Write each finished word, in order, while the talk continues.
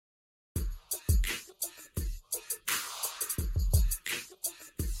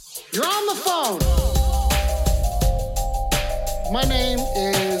You're on the phone. My name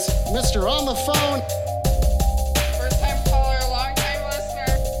is Mr. On the Phone. First-time caller, long-time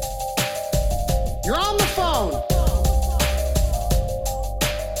listener. You're on the phone.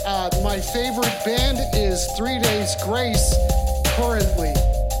 My favorite band is 3 Days Grace, currently.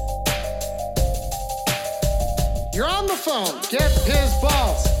 You're on the phone. Get his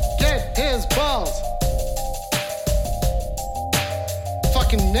balls. Get his balls.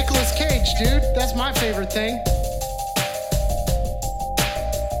 Fucking Nicolas Cage, dude. That's my favorite thing.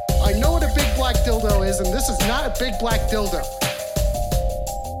 I know what a big black dildo is, and this is not a big black dildo.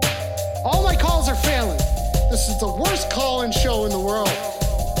 All my calls are failing. This is the worst call-in show in the world.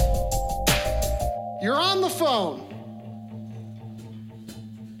 You're on the phone.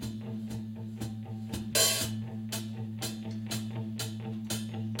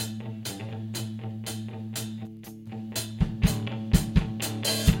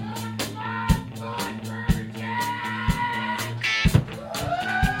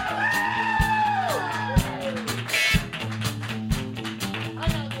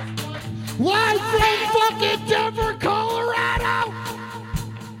 Live from fucking Denver, Colorado!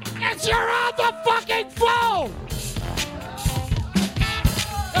 It's You're on the fucking phone!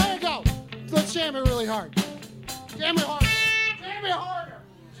 There you go. Let's jam it really hard. Jam it harder. Jam it harder.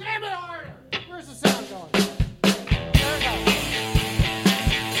 Jam it harder. Where's the sound going? There we go.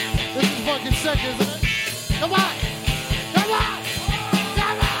 This is fucking sick, isn't it? Come on! Come on!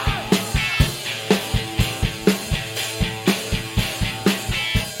 Come on!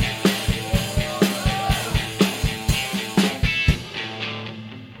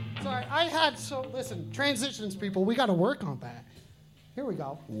 Listen, transitions, people, we got to work on that. Here we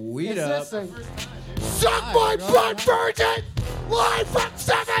go. Weed up. Suck my blood, virgin! Live from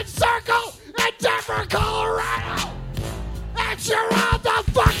 7th Circle in Denver, Colorado! And you're on the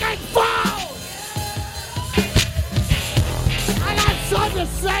fucking phone! I got something to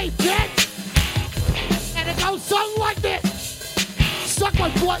say, bitch! And it goes something like this. Suck my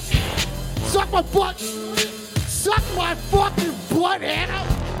blood. Suck my butt. Suck my fucking blood, Hannah!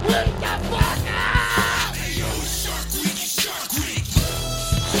 What the fuck up? Hey yo, Shark Week,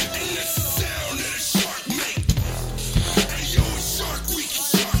 and that's the sound that a shark make. Hey yo, Shark Week, and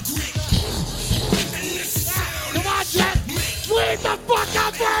that's the sound. Come on, Jack! Leave the fuck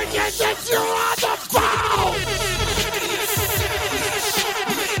up, virgins, since you're on the phone!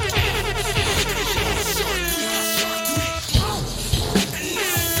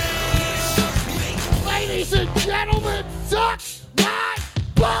 Ladies and gentlemen, suck my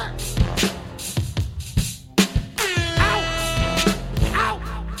butt! Ow! Ow!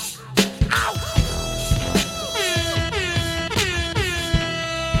 Ow!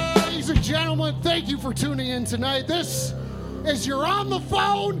 Ladies and gentlemen, thank you for tuning in tonight. This is You're on the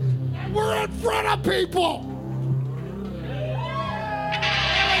Phone, and we're in front of people! There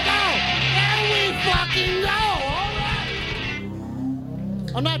we go! There we fucking go! All right!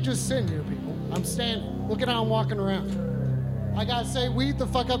 I'm not just sitting here, people. I'm standing. Look at how I'm walking around. I gotta say, weed the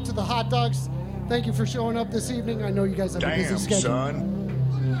fuck up to the hot dogs. Thank you for showing up this evening. I know you guys have a busy schedule. Son.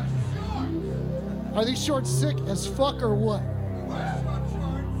 Are these shorts sick as fuck or what?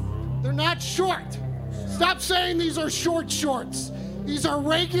 They're not short. Stop saying these are short shorts. These are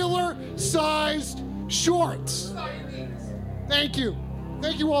regular sized shorts. Thank you.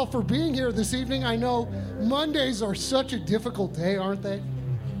 Thank you all for being here this evening. I know Mondays are such a difficult day, aren't they?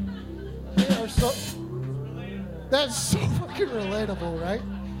 They are so... That's so fucking relatable, right?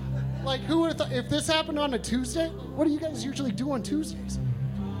 Like, who would have thought, if this happened on a Tuesday, what do you guys usually do on Tuesdays?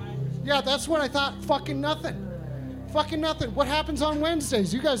 Yeah, that's what I thought. Fucking nothing. Fucking nothing. What happens on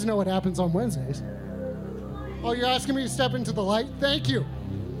Wednesdays? You guys know what happens on Wednesdays. Oh, you're asking me to step into the light? Thank you.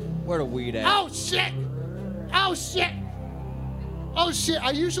 Where the weed at? Oh, shit! Oh, shit! Oh, shit.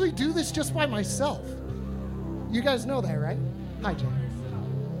 I usually do this just by myself. You guys know that, right? Hi, Jay.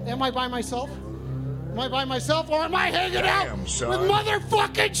 Am I by myself? Am I by myself, or am I hanging out Damn, son. with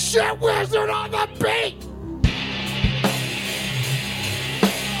motherfucking Shit Wizard on the beat?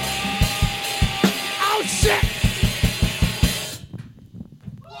 Oh, shit!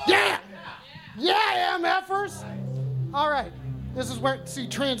 Yeah! Yeah, MFers! All right. This is where, see,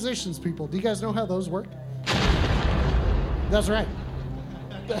 transitions, people. Do you guys know how those work? That's right.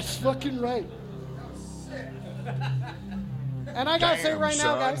 That's fucking right. And I gotta say Damn, right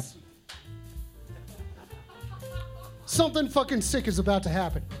now, son. guys, something fucking sick is about to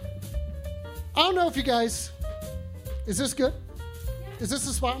happen. I don't know if you guys, is this good? Is this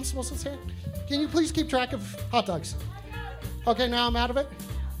the spot I'm supposed to stand? Can you please keep track of hot dogs? Okay, now I'm out of it.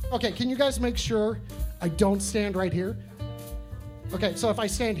 Okay, can you guys make sure I don't stand right here? Okay, so if I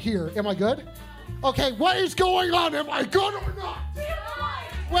stand here, am I good? Okay, what is going on? Am I good or not?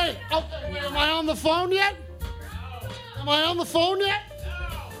 Wait, okay, am I on the phone yet? Am I on the phone yet?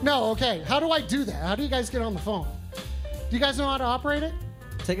 No, okay. How do I do that? How do you guys get on the phone? Do you guys know how to operate it?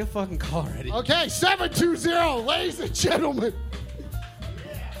 Take a fucking call already. Okay, 720, ladies and gentlemen.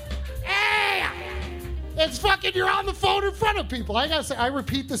 Hey! It's fucking, you're on the phone in front of people. I gotta say, I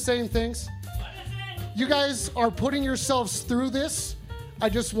repeat the same things. You guys are putting yourselves through this. I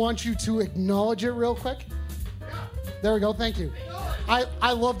just want you to acknowledge it real quick. There we go, thank you.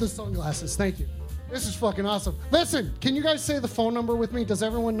 I love the sunglasses, thank you. This is fucking awesome. Listen, can you guys say the phone number with me? Does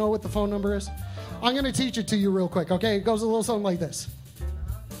everyone know what the phone number is? I'm gonna teach it to you real quick, okay? It goes a little something like this.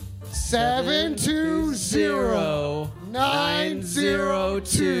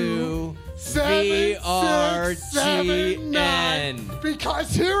 720-902 VRGN.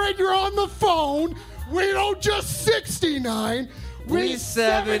 Because here and you're on the phone, we don't just 69, we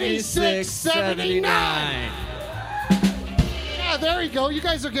 76-79. Yeah, there you go. You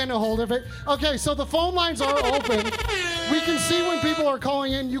guys are getting a hold of it. Okay, so the phone lines are open. We can see when people are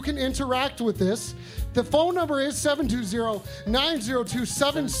calling in. You can interact with this. The phone number is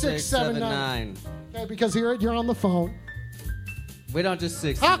 720-902-7679. Okay, because here you're on the phone. We don't just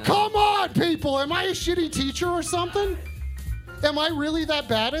 60. Oh, come on, people. Am I a shitty teacher or something? Am I really that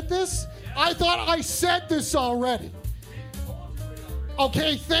bad at this? I thought I said this already.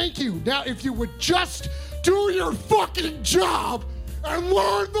 Okay, thank you. Now, if you would just do your fucking job and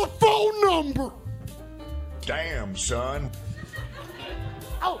learn the phone number. Damn, son.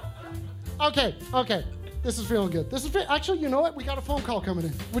 Oh, okay. This is feeling good. Actually, you know what? We got a phone call coming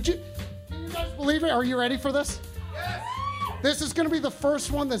in. Can you guys believe it? Are you ready for this? Yes. This is going to be the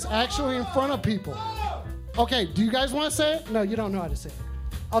first one that's actually in front of people. Okay, do you guys want to say it? No, you don't know how to say it.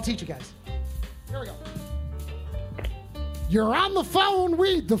 I'll teach you guys. Here we go. You're on the phone,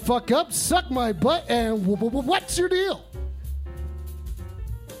 read the fuck up, suck my butt, and what's your deal?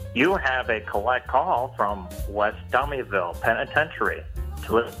 You have a collect call from West Dummyville Penitentiary.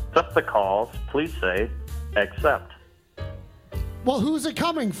 To accept the calls, please say, accept. Well, who's it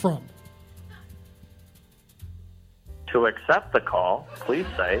coming from? To accept the call, please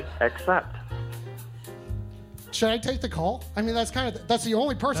say, accept. Should I take the call? I mean, that's the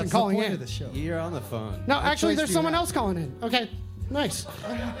only person That's calling the point in. of the show. You're on the phone. No, What actually, choice there's do you someone have? else calling in. Okay, nice.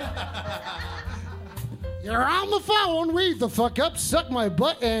 You're on the phone, read the fuck up, suck my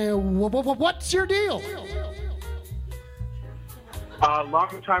butt, and what's your deal?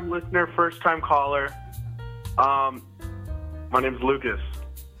 Long-time listener, first-time caller. My name's Lucas.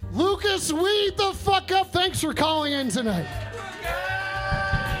 Lucas, read the fuck up. Thanks for calling in tonight.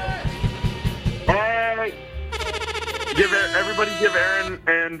 Hey! Everybody give Aaron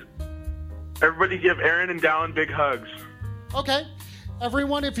and Dallin big hugs. Okay.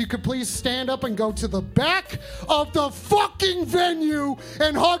 Everyone, if you could please stand up and go to the back of the fucking venue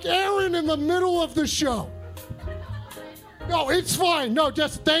and hug Aaron in the middle of the show. No, it's fine. No,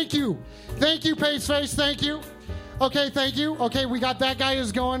 just thank you. Thank you, Paceface. Thank you. Okay, thank you. Okay, we got that guy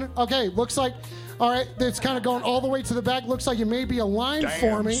is going. Okay, looks like, all right, it's kind of going all the way to the back. Looks like it may be a line Damn,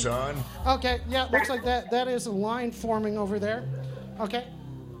 forming. son. Okay, yeah, looks like that is a line forming over there. Okay.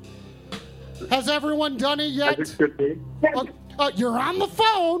 Has everyone done it yet? You're on the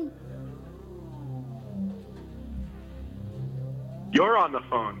phone. You're on the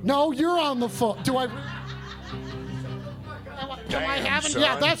phone. No, you're on the phone. Do I? Am I Damn, having? son.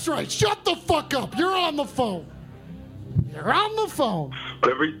 Yeah, that's right. Shut the fuck up. You're on the phone. You're on the phone.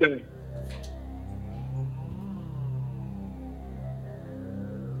 Whatever you say.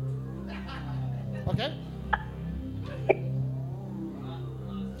 Okay.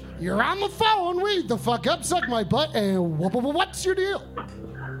 You're on the phone. Read the fuck up, suck my butt, and what's your deal?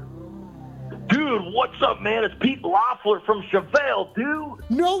 Dude, what's up, man? It's Pete Loeffler from Chevelle, dude.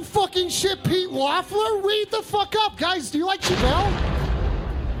 No fucking shit, Pete Loeffler. Read the fuck up, guys. Do you like Chevelle?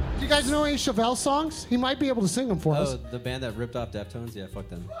 Do you guys know any Chevelle songs? He might be able to sing them for us. Oh, the band that ripped off Deftones? Yeah, fuck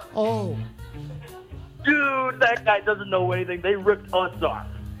them. Oh. Dude, that guy doesn't know anything. They ripped us off.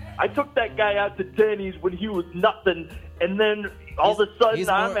 I took that guy out to Denny's when he was nothing, and then all of a sudden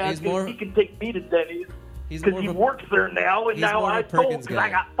I'm asking if he can take me to Denny's because he works there now, and now I told him because I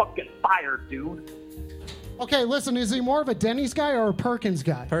got fucking fired, dude. Okay, listen, is he more of a Denny's guy or a Perkins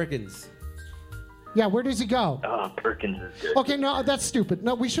guy? Perkins. Yeah, where does he go? Perkins is good. Okay, no, that's stupid.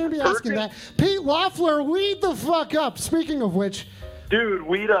 No, we shouldn't be asking that. Pete Loeffler, weed the fuck up. Speaking of which. Dude,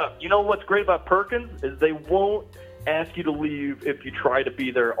 weed up. You know what's great about Perkins is they won't ask you to leave if you try to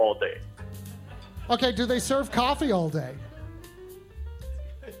be there all day. Okay, do they serve coffee all day?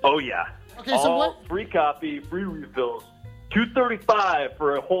 Oh, yeah. Okay, so what? Free coffee, free refills. $235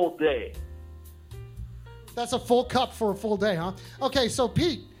 for a whole day. That's a full cup for a full day, huh? Okay, so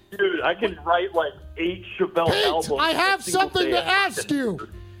Pete. Dude, I can write like 8 Chevelle albums. Pete, I have something to ask you.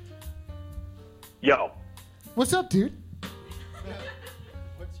 Yo. What's up, dude?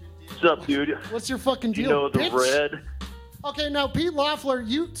 What's up, dude? What's your fucking deal? You know the bitch? red? Okay, now Pete Loeffler,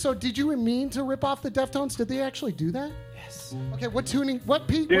 did you mean to rip off the Deftones? Did they actually do that? Yes. Okay, what tuning do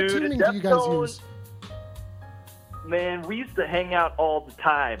you guys Deftones, use? Man, we used to hang out all the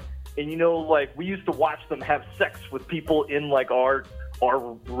time. And you know, like, we used to watch them have sex with people in like our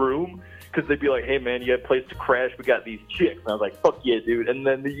room, because they'd be like, hey man, you got a place to crash, we got these chicks. And I was like, fuck yeah, dude. And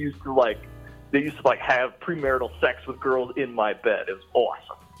then they used to have premarital sex with girls in my bed. It was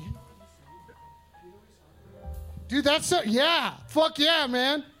awesome. Dude, yeah. Fuck yeah,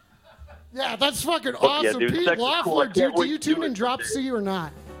 man. Yeah, that's fucking Fuck yeah, awesome. dude. Pete Sex is Loeffler, cool. I dude, can't do wait you to do tune it in Drop someday. C or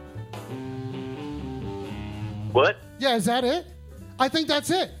not? What? Yeah, is that it? I think that's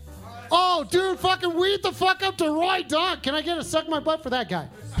it. Oh, dude, fucking weed the fuck up to Roy Dunk. Can I get a suck my butt for that guy?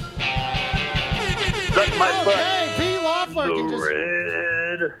 Suck my butt. Okay, Pete Loeffler can just... Red.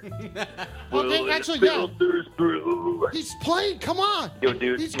 Okay, actually, yeah. Filters through. He's playing, come on. Yo,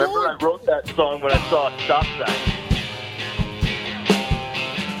 dude, He's remember going. I wrote that song when I saw a stop sign?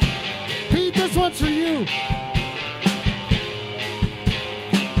 Pete, this one's for you.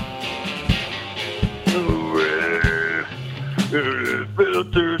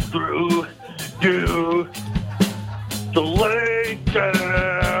 Filters through you to lay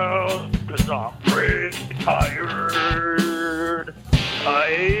down, 'cause I'm pretty tired. I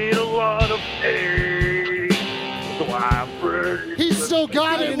ate a lot of eggs, so I'm pretty. He's still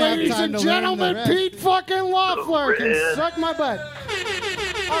got it, didn't have ladies time and to learn gentlemen. the rest. Pete fucking Loeffler can Red. suck my butt.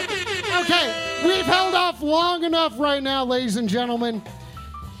 Okay, we've held off long enough right now, ladies and gentlemen.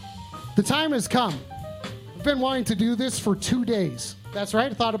 The time has come. I've been wanting to do this for 2 days. That's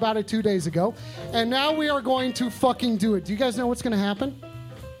right, I thought about it 2 days ago. And now we are going to fucking do it. Do you guys know what's going to happen?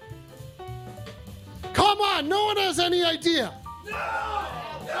 Come on, no one has any idea. No!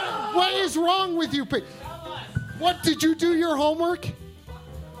 What is wrong with you, Pete? What, did you do your homework?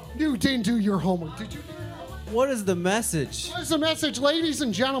 You didn't do your homework. Did you do your homework? What is the message? What is the message, ladies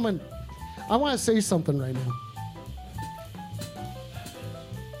and gentlemen? I want to say something right now.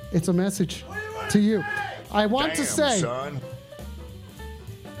 It's a message to you. I want to say, son.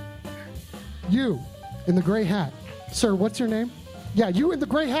 you in the gray hat. Sir, what's your name? Yeah, you in the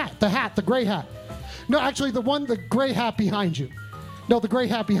gray hat. The gray hat. No, actually, the gray hat behind you. No, the gray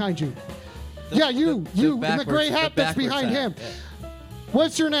hat behind you. Yeah, you in the gray hat that's behind him. Yeah.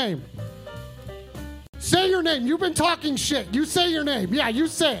 What's your name? Say your name. You've been talking shit. You say your name. Yeah, you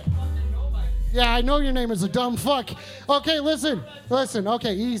say it. Yeah, I know your name is a dumb fuck. Okay, listen.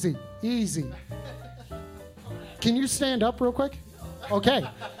 Okay, easy. Can you stand up real quick? Okay.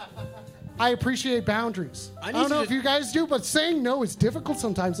 I appreciate boundaries. I don't know if you guys do, but saying no is difficult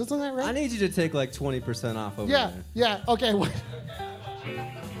sometimes. Isn't that right? I need you to take like 20% off over there. Yeah, okay. That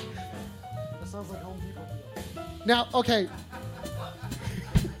sounds like Home Depot. Now, okay.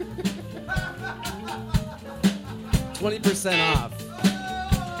 20% off.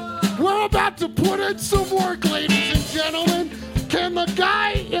 We're about to put in some work, ladies and gentlemen. Can the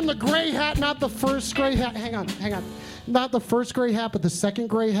guy in the gray hat, not the first gray hat, hang on. Not the first gray hat, but the second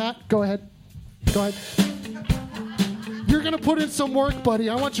gray hat. Go ahead. You're going to put in some work, buddy.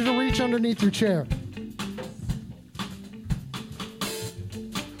 I want you to reach underneath your chair.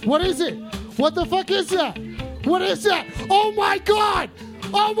 What is it? What the fuck is that? What is that? Oh my God!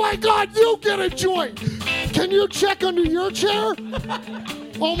 You get a joint! Can you check under your chair?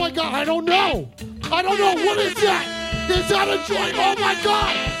 Oh my God, I don't know. What is that? Is that a joint? Oh my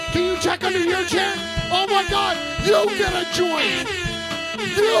God! Can you check under your chair? Oh my God! You get a joint!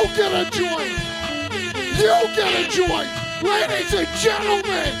 Ladies and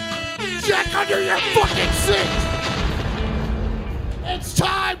gentlemen, check under your fucking seat! It's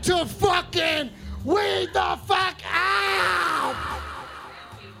time to fucking weed the fuck out!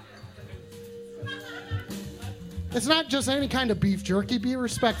 It's not just any kind of beef jerky. Be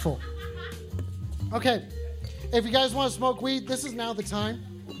respectful. Okay, if you guys want to smoke weed, this is now the time.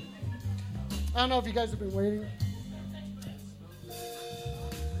 I don't know if you guys have been waiting.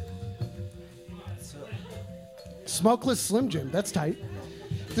 Smokeless Slim Jim. That's tight.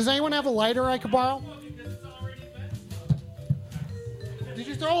 Does anyone have a lighter I could borrow? Did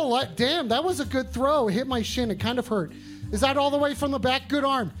you throw a light? Damn, that was a good throw. It hit my shin. It kind of hurt. Is that all the way from the back? Good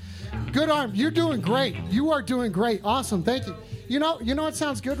arm. You're doing great. You are doing great. Awesome. Thank you. You know what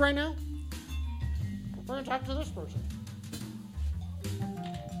sounds good right now? We're going to talk to this person.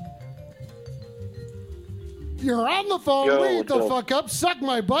 You're on the phone. Yo, Lead the what's up? fuck up. Suck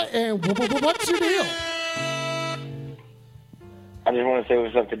my butt. And what's your deal? I just want to say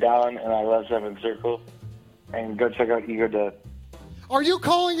what's up to Dallin, and I love 7 Circle. And go check out Ego Death. Are you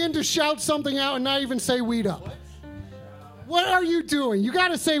calling in to shout something out and not even say weed up? What are you doing? You got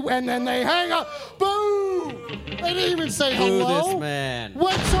to say, and then they hang up. Boo! They didn't even say Boo hello. this man.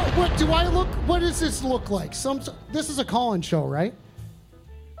 What do I look? What does this look like? This is a call-in show, right?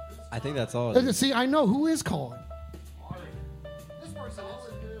 I think that's all. It is. See, I know who is calling. All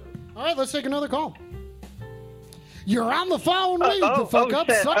right, let's take another call. You're on the phone. Lead the fuck up.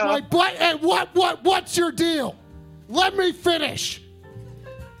 Shit. Suck my butt. And what's your deal? Let me finish.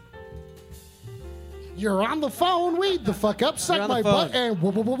 You're on the phone. Weed the fuck up. Suck my butt. And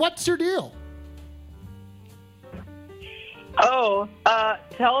what's your deal? Oh,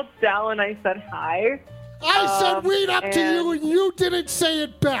 tell Dallin I said hi. I said weed up to you and you didn't say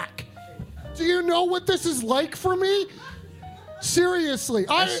it back. Do you know what this is like for me? Seriously,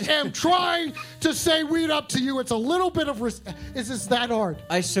 I am trying to say weed up to you. It's a little bit of... Is this that hard?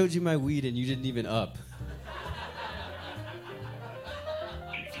 I showed you my weed and you didn't even up.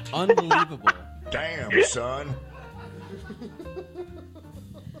 Unbelievable. Damn, son.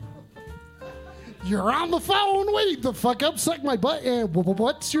 You're on the phone. Weed the fuck up. Suck my butt. And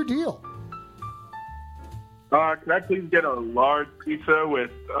what's your deal? Can I please get a large pizza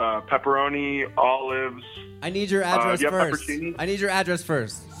with pepperoni, olives? I need your address do you have first. pepperoni? I need your address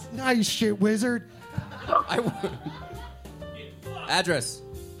first. Nice shit, wizard. Address.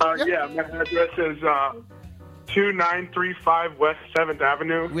 Yeah, my address is 2935 West 7th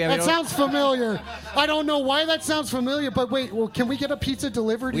Avenue. That sounds familiar. I don't know why that sounds familiar, but wait, well, can we get a pizza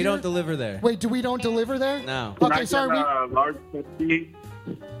delivered We here? don't deliver there. Wait, we don't deliver there? No. Okay, sorry. Can I get a large Pepsi?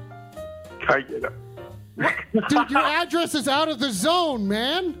 Can I get a... Dude, your address is out of the zone,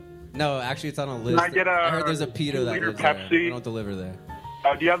 man. No, actually, it's on a list. I get a I heard there's a pedo that 2-liter lives there. Pepsi? We don't deliver there.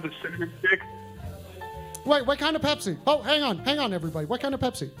 do you have the cinnamon stick? Wait, what kind of Pepsi? Oh, hang on, everybody. What kind of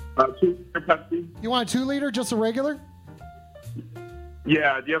Pepsi? 2-liter Pepsi. You want a 2-liter, just a regular?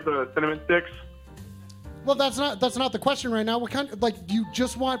 Yeah, do you have the cinnamon sticks? Well, that's not the question right now. What kind? Like, you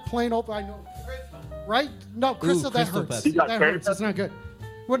just want plain old? I know, right? No, Crystal. That Crystal hurts. Pepsi. That hurts. That's not good.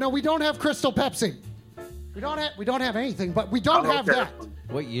 Well, no, we don't have Crystal Pepsi. We don't have anything, but we don't have that.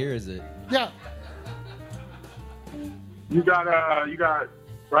 What year is it? Yeah. You got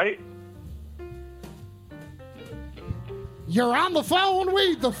right? You're on the phone.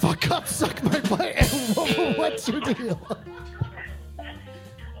 Weed the fuck up. Suck my butt. And what's your deal?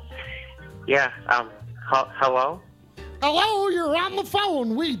 Yeah, hello? Hello, you're on the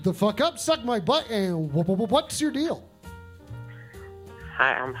phone. Weed the fuck up. Suck my butt. And what's your deal?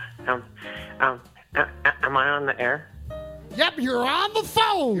 Hi, am I on the air? Yep, you're on the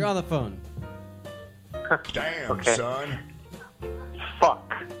phone. You're on the phone. Damn, Okay. son.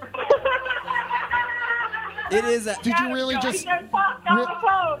 Fuck. It is. Did you really just?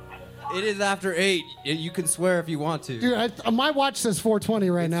 It is after 8. You can swear if you want to. Dude, my watch says 4:20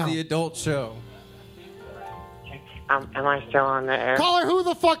 right now. The adult show. Am I still on the air? Caller, who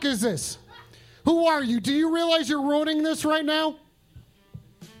the fuck is this? Who are you? Do you realize you're ruining this right now?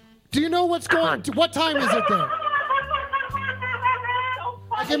 Do you know what's going on? What time is it there?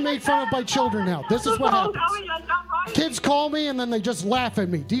 I get made fun of by children now. This is what happens. Kids call me and then they just laugh at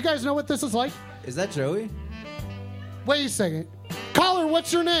me. Do you guys know what this is like? Is that Joey? Wait a second. Caller,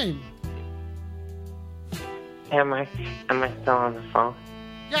 what's your name? Am I still on the phone?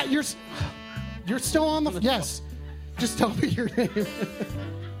 Yeah, you're still on the... Yes. Just tell me your name.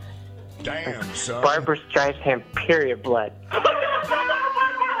 Damn, son. Barbara Streisand, period blood.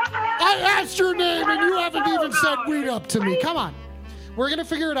 I asked your name and you haven't even said weed up to me. Come on. We're going to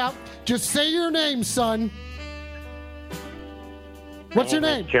figure it out. Just say your name, son. What's your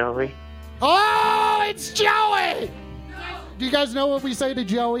name? Joey. Oh, it's Joey! Do you guys know what we say to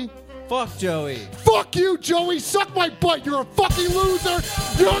Joey? Fuck Joey. Fuck you, Joey. Suck my butt. You're a fucking loser.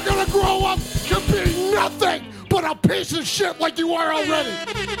 You're going to grow up to be nothing but a piece of shit like you are already.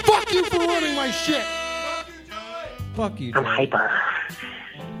 Fuck you for ruining my shit. Fuck you, Joey. I'm hyper.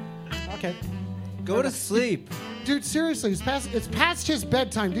 Okay. Go to sleep. Dude, seriously, it's past his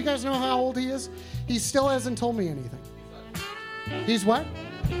bedtime. Do you guys know how old he is? He still hasn't told me anything. He's what?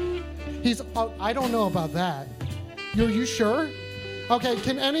 I don't know about that. Are you sure? Okay,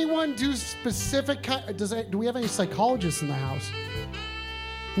 can anyone do specific... Do we have any psychologists in the house?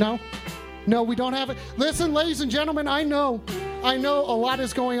 No? No, we don't have it. Listen, ladies and gentlemen, I know a lot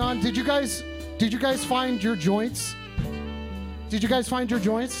is going on. Did you guys find your joints? Did you guys find your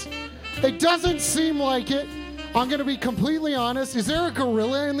joints? It doesn't seem like it. I'm going to be completely honest. Is there a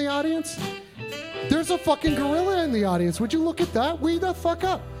gorilla in the audience? There's a fucking gorilla in the audience. Would you look at that? We the fuck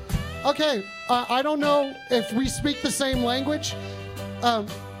up. Okay, I don't know if we speak the same language. Do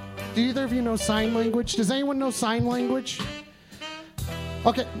either of you know sign language? Does anyone know sign language?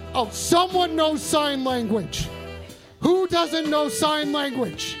 Okay. Oh, someone knows sign language. Who doesn't know sign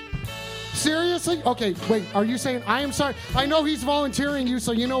language? Seriously? Okay, wait, are you saying I am sorry? I know he's volunteering you,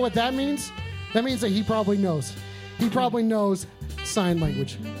 so you know what that means? That means that he probably knows. He probably knows sign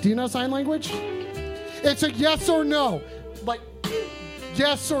language. Do you know sign language? It's a yes or no. Like,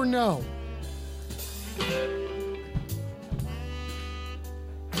 yes or no.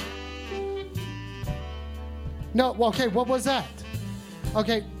 No, okay, what was that?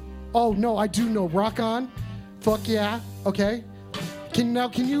 Okay, oh no, I do know. Rock on. Fuck yeah, okay. Can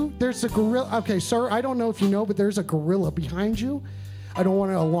you, there's a gorilla. Okay, sir, I don't know if you know, but there's a gorilla behind you. I don't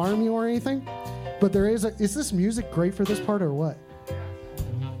want to alarm you or anything, but there is this music great for this part or what?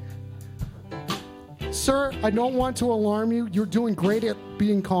 Sir, I don't want to alarm you. You're doing great at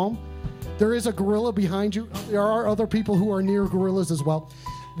being calm. There is a gorilla behind you. There are other people who are near gorillas as well.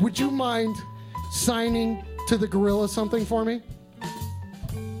 Would you mind signing to the gorilla something for me?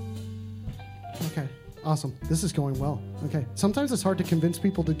 Okay, awesome. This is going well. Okay, sometimes it's hard to convince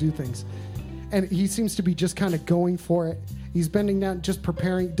people to do things. And he seems to be just kind of going for it. He's bending down, just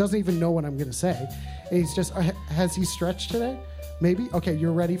preparing, doesn't even know what I'm going to say. And he's just, has he stretched today? Maybe? Okay,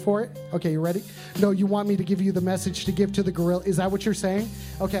 you're ready for it? Okay, you ready? No, you want me to give you the message to give to the gorilla. Is that what you're saying?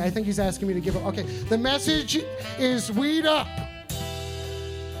 Okay, I think he's asking me to give it. Okay, the message is weed up.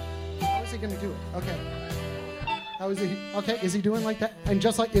 How is he going to do it? Okay. How is he? Okay, is he doing like that? And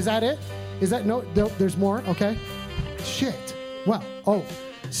just like, is that it? Is that, no, there's more? Okay. Shit. Well, oh,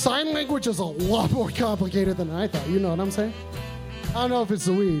 sign language is a lot more complicated than I thought. You know what I'm saying? I don't know if it's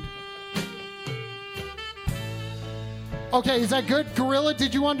the weed. Okay, is that good? Gorilla,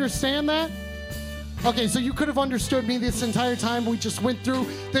 did you understand that? Okay, so you could have understood me this entire time. We just went through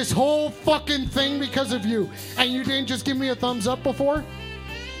this whole fucking thing because of you. And you didn't just give me a thumbs up before?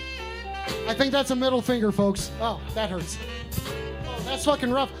 I think that's a middle finger, folks. Oh, that hurts. Oh, that's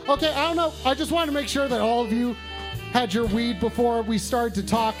fucking rough. Okay, I don't know. I just wanted to make sure that all of you had your weed before we started to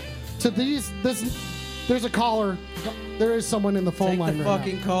talk to these. There's a caller. There is someone in the phone line right now. Take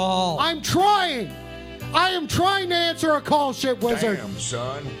the fucking call. I'm trying. I am trying to answer a call, shit wizard. Damn,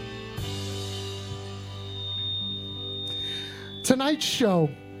 son. Tonight's show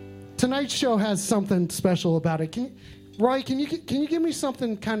has something special about it. Roy, can you give me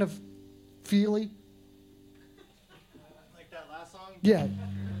something kind of feely? Like that last song? Yeah.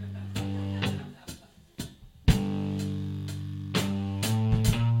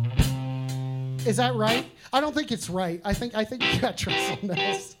 Is that right? I don't think it's right. I think you got to try something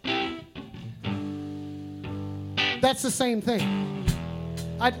else. That's the same thing.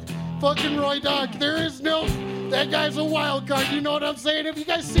 Fucking Roy Dog, that guy's a wild card. You know what I'm saying? Have you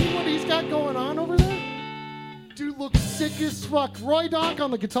guys seen what he's got going on over there? Dude looks sick as fuck. Roy Dog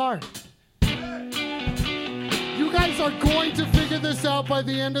on the guitar. You guys are going to figure this out by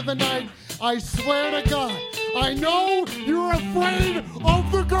the end of the night. I swear to God. I know you're afraid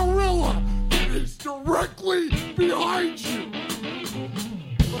of the gorilla that is directly behind you.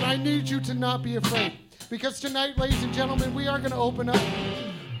 But I need you to not be afraid. Because tonight, ladies and gentlemen, we are going to open up.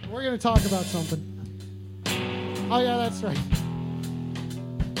 We're going to talk about something. Oh, yeah, that's right.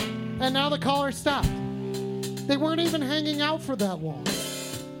 And now the caller stopped. They weren't even hanging out for that long.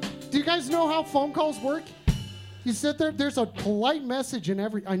 Do you guys know how phone calls work? You sit there, there's a polite message in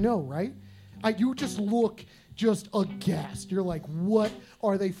every... I know, right? You just look just aghast. You're like, what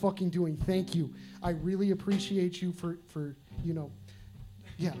are they fucking doing? Thank you. I really appreciate you for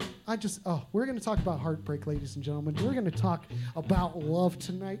Yeah, we're going to talk about heartbreak, ladies and gentlemen. We're going to talk about love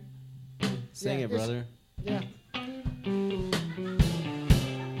tonight. Sing it, brother. Yeah.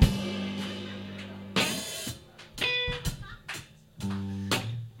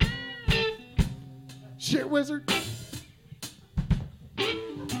 Shit wizard.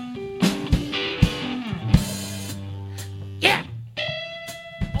 Yeah.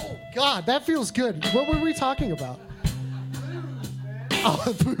 Oh, God, that feels good. What were we talking about?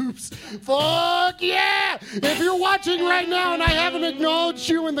 Oh, boobs. Fuck yeah! If you're watching right now and I haven't acknowledged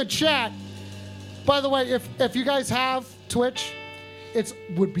you in the chat, by the way, if you guys have Twitch, it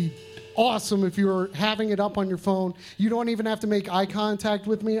would be awesome if you were having it up on your phone. You don't even have to make eye contact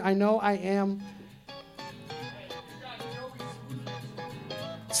with me. I know I am.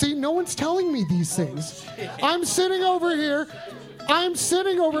 See, no one's telling me these things. I'm sitting over here.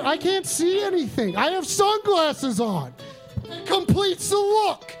 I can't see anything. I have sunglasses on. It completes the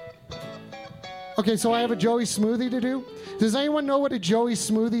look. Okay, so I have a Joey smoothie to do. Does anyone know what a Joey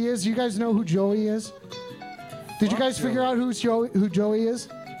smoothie is? You guys know who Joey is? Did you guys figure out who Joey is?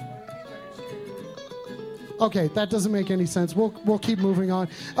 Okay, that doesn't make any sense. We'll keep moving on.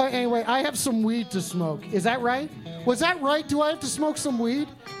 Anyway, I have some weed to smoke. Is that right? Was that right? Do I have to smoke some weed?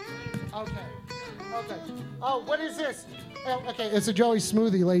 Okay. Oh, what is this? Oh, okay, it's a Joey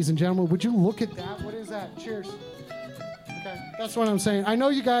smoothie, ladies and gentlemen. Would you look at that? What is that? Cheers. Okay, that's what I'm saying. I know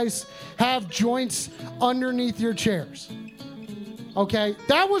you guys have joints underneath your chairs. Okay,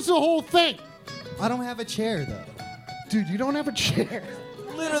 that was the whole thing. I don't have a chair, though. Dude, you don't have a chair.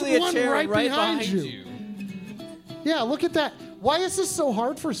 Literally a chair right behind you. Yeah, look at that. Why is this so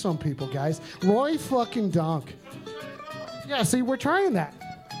hard for some people, guys? Roy fucking Donk. Yeah, see, we're trying that.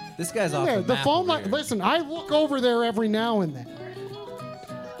 This guy's off the map phone line. here. Listen, I look over there every now and then.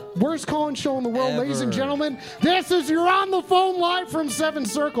 Worst call-in show in the world, ladies and gentlemen. This is You're on the Phone live from 7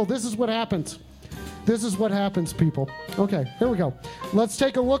 Circle. This is what happens. This is what happens, people. Okay, here we go. Let's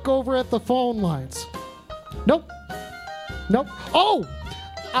take a look over at the phone lines. Nope. Oh,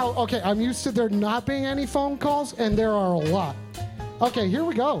 okay. I'm used to there not being any phone calls, and there are a lot. Okay, here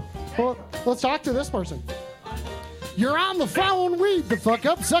we go. Well, let's talk to this person. You're on the phone. Read the fuck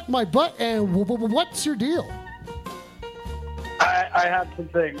up, suck my butt, and what's your deal? I have some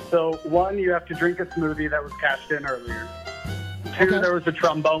things. So, one, you have to drink a smoothie that was cashed in earlier. Two, there was a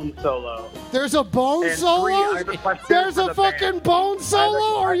trombone solo. There's a bone and solo? Three, There's a fucking bone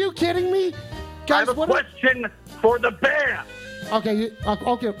solo? Are you kidding me? Guys, I have a question for the band. Okay,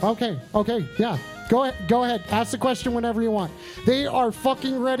 yeah. Go ahead. Ask the question whenever you want. They are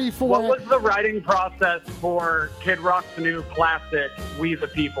fucking ready for What was the writing process for Kid Rock's new classic, We the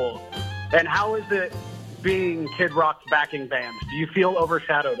People? And how is it being Kid Rock's backing band? Do you feel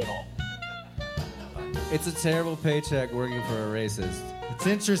overshadowed at all? It's a terrible paycheck working for a racist. It's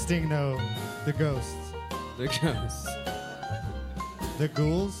interesting, though. The ghosts. The ghosts. The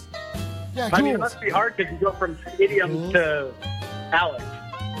ghouls? Yeah, I mean, it must be hard because you go from Stadium to Alex.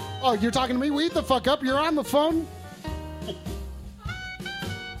 Oh, you're talking to me? Weed the fuck up. You're on the phone?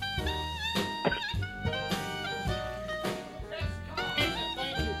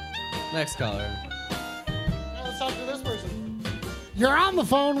 Next caller. Now let's talk to this person. You're on the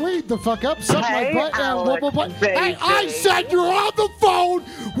phone. Weed the fuck up. Suck my butt. Alex, Hey, I said you're on the phone.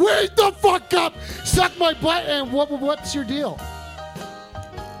 Weed the fuck up. Suck my butt. And what's your deal?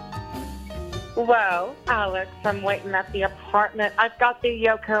 Well, Alex, I'm waiting at the apartment. I've got the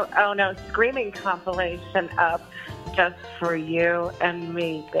Yoko Ono screaming compilation up just for you and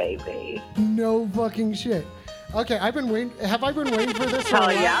me, baby. No fucking shit. Okay, I've been waiting. Have I been waiting for this?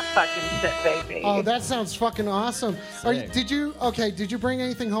 Hell yeah, fucking shit, baby. Oh, that sounds fucking awesome. Did you bring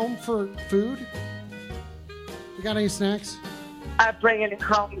anything home for food? You got any snacks? I bring it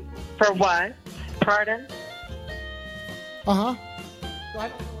home for what? Pardon? Uh-huh.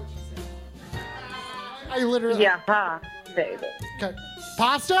 I literally... Yeah, baby. Okay.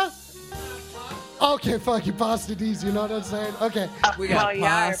 Pasta? Okay, fuck you, pasta D's, you know what I'm saying? Okay. We got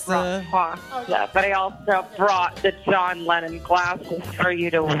pasta. I brought pasta, but I also brought the John Lennon glasses for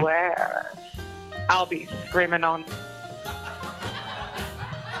you to wear. I'll be screaming on...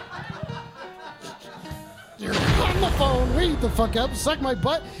 You're on the phone, read the fuck up, suck my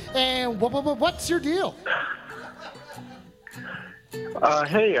butt, and what's your deal?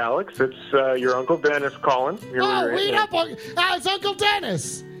 Hey, Alex, it's your Uncle Dennis calling. Wait up! It's Uncle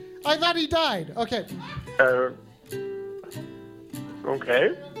Dennis! I thought he died. Okay.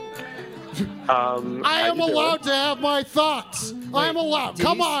 Okay. I am allowed to have my thoughts. I am allowed.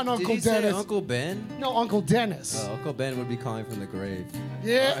 Come on, Uncle Dennis. Did he say Uncle Ben? No, Uncle Dennis. Oh, Uncle Ben would be calling from the grave.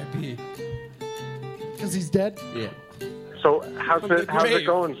 Yeah. R.I.P. Because he's dead? Yeah. So how's it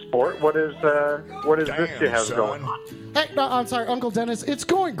going, sport? What is this you have going? Hey, no, I'm sorry, Uncle Dennis. It's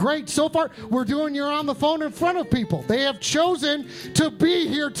going great so far. We're doing You're on the Phone in front of people. They have chosen to be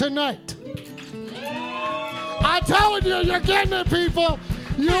here tonight. I'm telling you, you're getting it, people.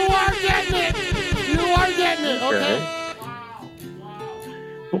 You are getting it. You are getting it. Okay.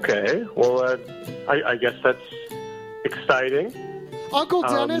 Okay. Well, I guess that's exciting. Uncle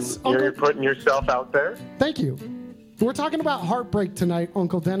Dennis. You're putting yourself out there. Thank you. We're talking about heartbreak tonight,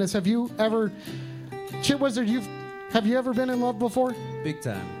 Uncle Dennis. Have you ever, Chit Wizard, have you ever been in love before? Big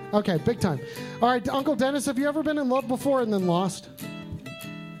time. Okay, big time. All right, Uncle Dennis, have you ever been in love before and then lost?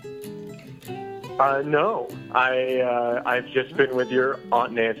 No. I've just been with your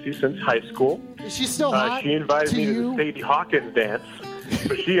Aunt Nancy since high school. Is she still hot? She invited me to the Sadie Hawkins dance,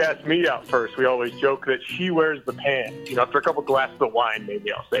 but she asked me out first. We always joke that she wears the pants. After a couple glasses of wine,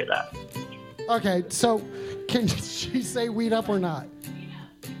 maybe I'll say that. Okay, so can she say weed up or not?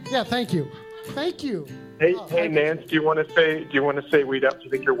 Yeah, thank you. Thank you. Hey, Nance, do you want to say weed up? Do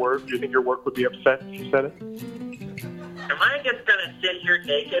you think your work would be upset if you said it? Am I just gonna sit here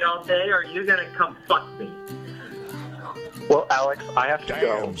naked all day, or are you gonna come fuck me? Well, Alex, I have to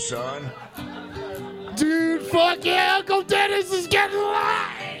go. Son. Dude, fuck yeah, Uncle Dennis is getting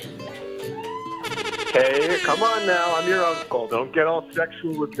live! Hey, come on now, I'm your uncle. Don't get all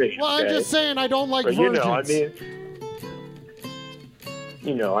sexual with me. Well, I'm okay? just saying I don't like But virgins.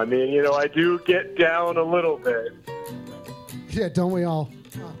 I do get down a little bit. Yeah, don't we all?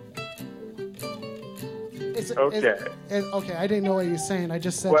 Okay. Okay, I didn't know what you were saying. I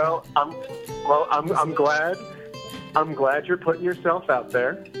just said. Well, I'm glad. I'm glad you're putting yourself out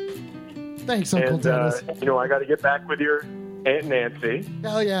there. Thanks, Uncle Dennis. I got to get back with your Aunt Nancy.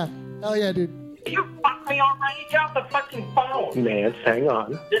 Hell yeah, dude. You fuck me already? Get off the fucking phone. Nance, hang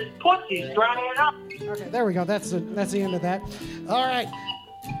on. This pussy's drying up. Okay, there we go. That's the end of that. All right.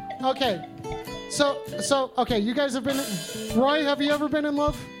 Okay. So okay, you guys have been. Roy, have you ever been in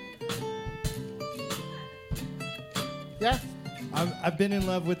love? Yeah. I've been in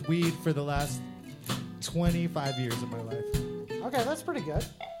love with weed for the last 25 years of my life. Okay, that's pretty good.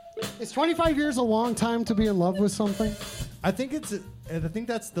 Is 25 years a long time to be in love with something? I think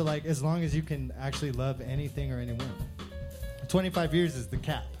that's the as long as you can actually love anything or anyone. 25 years is the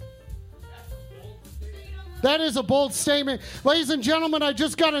cap. That is a bold statement. Ladies and gentlemen, I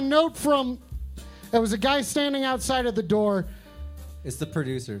just got a note from... There was a guy standing outside of the door. It's the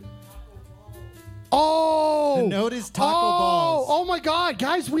producer. Oh! The note is taco balls. Oh my God,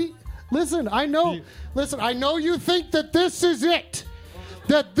 guys, listen, I know you think that this is it.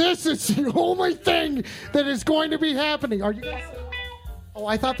 That this is the only thing that is going to be happening. Are you guys... Oh,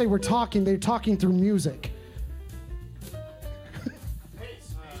 I thought they were talking. They're talking through music.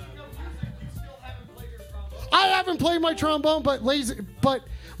 I haven't played my trombone, but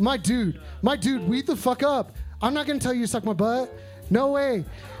my dude, weed the fuck up. I'm not gonna tell you to suck my butt. No way,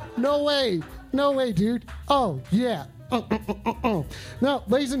 dude. Oh yeah. Now,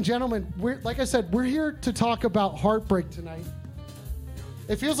 ladies and gentlemen, like I said, we're here to talk about heartbreak tonight.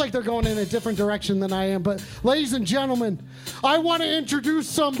 It feels like they're going in a different direction than I am, but ladies and gentlemen, I want to introduce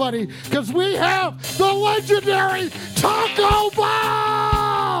somebody because we have the legendary Taco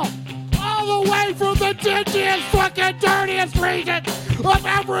Ball! All the way from the dingiest, fucking dirtiest region of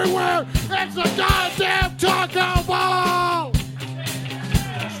everywhere. It's the goddamn Taco Ball!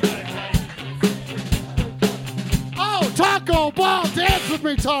 Oh, Taco Ball, dance with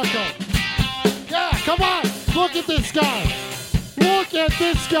me, Taco. Yeah, come on, look at this guy. Look at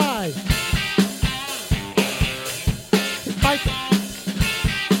this guy.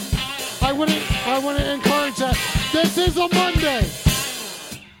 I wouldn't encourage that. This is a Monday.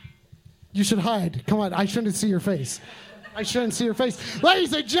 You should hide. Come on, I shouldn't see your face.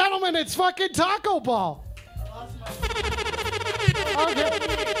 Ladies and gentlemen, it's fucking Taco Ball.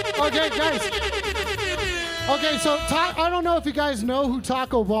 Okay, guys. Okay, so I don't know if you guys know who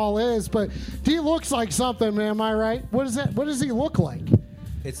Taco Ball is, but he looks like something, man. Am I right? What is that? What does he look like?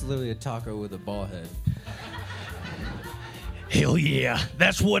 It's literally a taco with a ball head. Hell yeah,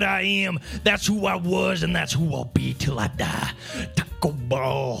 that's what I am. That's who I was, and that's who I'll be till I die. Taco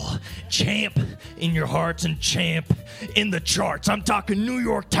Ball, champ in your hearts and champ in the charts. I'm talking New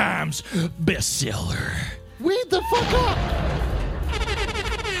York Times bestseller. Weed the fuck up.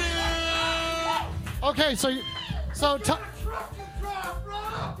 Okay, so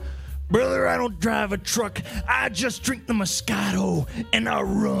Brother, I don't drive a truck. I just drink the Moscato and I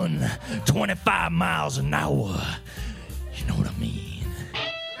run 25 miles an hour. You know what I mean?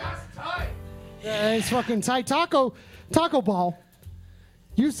 Yeah, it's fucking tight. Taco Ball.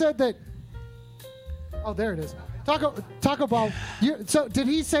 You said that. Oh, there it is. Taco Ball. So did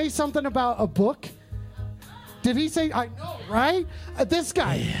he say something about a book? Did he say, I know, right? This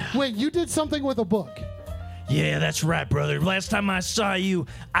guy. Yeah. Wait, you did something with a book. Yeah, that's right, brother. Last time I saw you,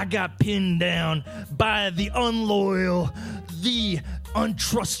 I got pinned down by the unloyal, the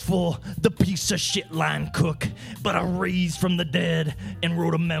untrustful, the piece of shit line cook. But I raised from the dead and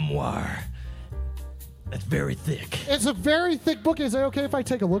wrote a memoir. That's very thick. It's a very thick book. Is it okay if I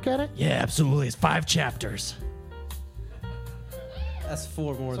take a look at it? Yeah, absolutely. It's 5 chapters. That's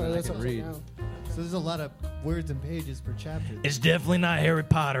 4 more than I can read. So there's a lot of words and pages per chapter. It's definitely not Harry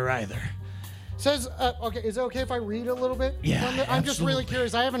Potter either. Says, okay, is it okay if I read a little bit? Yeah, I'm just really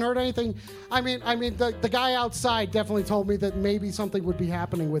curious. I haven't heard anything. I mean, the guy outside definitely told me that maybe something would be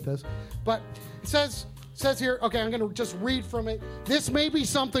happening with this. But it says here, okay, I'm going to just read from it. This may be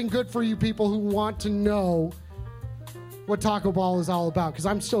something good for you people who want to know what Taco Ball is all about, because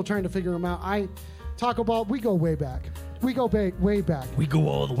I'm still trying to figure them out. Taco Ball, we go way back. We go way back. We go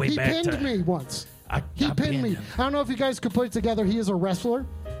all the way back. He pinned me once. He pinned me. I don't know if you guys could put it together. He is a wrestler.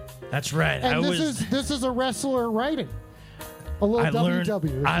 That's right. And this is a wrestler writing. A little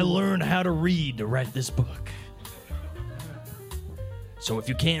WW. I learned how to read to write this book. So if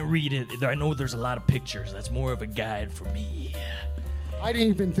you can't read it, I know there's a lot of pictures. That's more of a guide for me. I didn't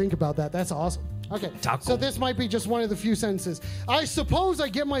even think about that. That's awesome. Okay, so this might be just one of the few sentences. I suppose I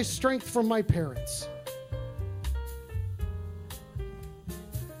get my strength from my parents.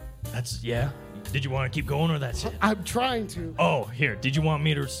 That's, yeah. Did you want to keep going or that's it? I'm trying to. Oh, here. Did you want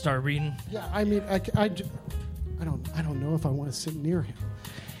me to start reading? Yeah, I mean, I don't know if I want to sit near him.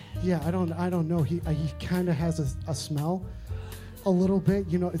 Yeah, I don't know. He kind of has a smell. A little bit,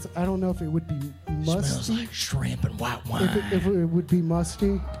 you know. I don't know if it would be musty. Smells like shrimp and white wine. If it would be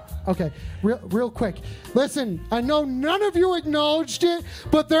musty. Okay, real quick. Listen, I know none of you acknowledged it,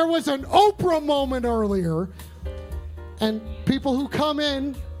 but there was an Oprah moment earlier, and people who come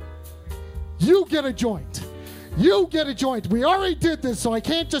in, you get a joint. You get a joint. We already did this, so I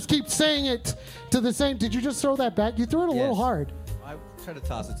can't just keep saying it to the same. Did you just throw that back? You threw it a little hard. I tried to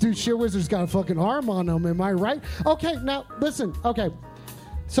toss it. Dude, Shit Wizard's got a fucking arm on him. Am I right? Okay, now listen. Okay,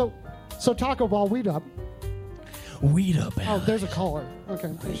 so Taco Ball, weed up. Weed up. Oh, there's a caller.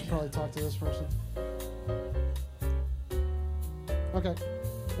 Okay, I should probably talk to this person. Okay,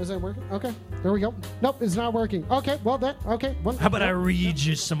 is it working? Okay, there we go. Nope, it's not working. Okay, well okay. How about I read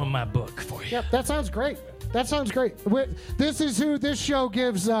you some of my book for you? Yep, that sounds great. That sounds great. This is who this show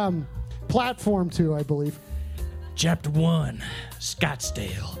gives platform to, I believe. Chapter 1,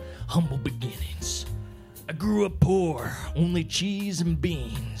 Scottsdale, Humble Beginnings. I grew up poor, only cheese and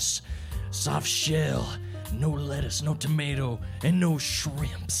beans. Soft shell, no lettuce, no tomato, and no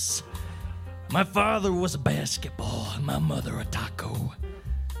shrimps. My father was a basketball, and my mother a taco.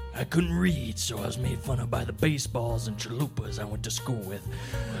 I couldn't read, so I was made fun of by the baseballs and chalupas I went to school with.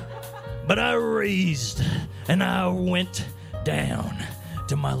 But I raised, and I went down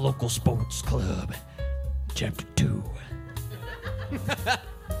to my local sports club. Chapter 2.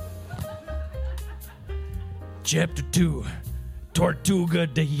 Chapter 2, Tortuga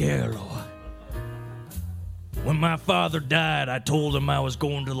de Hielo. When my father died, I told him I was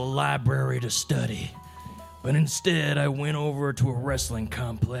going to the library to study. But instead, I went over to a wrestling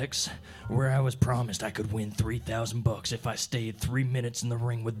complex where I was promised I could win $3,000 if I stayed 3 minutes in the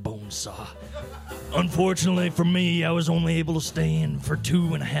ring with Bonesaw. Unfortunately for me, I was only able to stay in for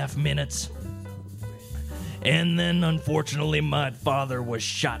 2.5 minutes. And then, unfortunately, my father was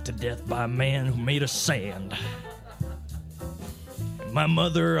shot to death by a man who made of sand. My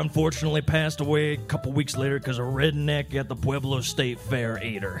mother, unfortunately, passed away a couple weeks later because a redneck at the Pueblo State Fair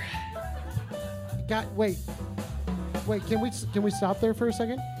ate her. Wait, can we stop there for a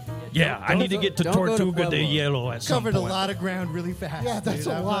second? Yeah, I need to get to Tortuga de Hielo at some point. Covered a lot of ground really fast. Yeah, that's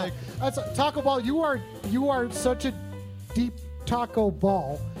a lot. Taco Ball, you are such a deep taco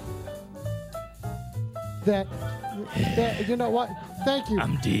ball that you know what? Thank you.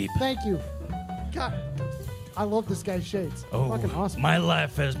 I'm deep. Thank you. God, I love this guy's shades. Oh, fucking awesome. My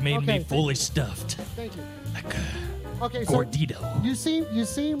life has made me fully stuffed. Thank you. Like a gordito. So you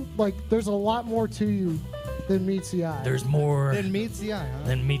seem like there's a lot more to you than meets the eye. There's more than meets the eye, huh?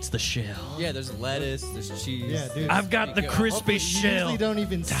 Than meets the shell. Yeah, there's lettuce, there's cheese. Yeah, dude. I've got the crispy shell usually don't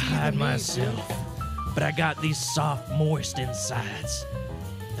even to see hide the meat, myself, but I got these soft, moist insides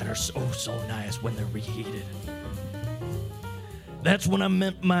that are so nice when they're reheated. That's when I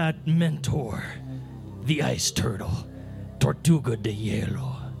met my mentor, the ice turtle, Tortuga de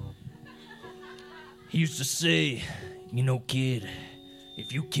Hielo. He used to say, you know, kid,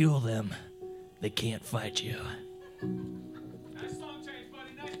 if you kill them, they can't fight you. Nice song change,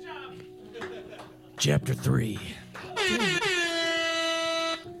 buddy. Nice job. Chapter 3.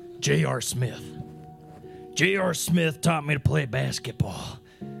 J.R. Smith. J.R. Smith taught me to play basketball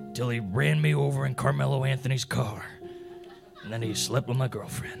till he ran me over in Carmelo Anthony's car. And then he slept with my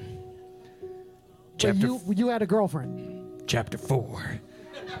girlfriend. You had a girlfriend. Chapter 4.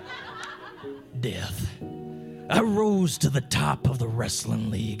 Death. I rose to the top of the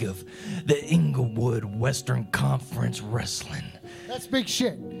wrestling league of the Inglewood Western Conference Wrestling. That's big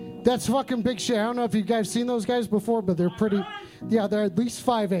shit. That's fucking big shit. I don't know if you guys seen those guys before, but they're pretty. Yeah, they're at least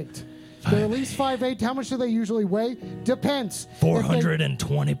 5'8". They're at least 5'8". How much do they usually weigh? Depends.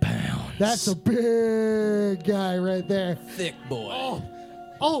 420 pounds. That's a big guy right there. Thick boy.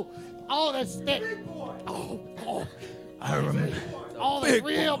 Oh, that's thick. Oh. I remember. Oh, that's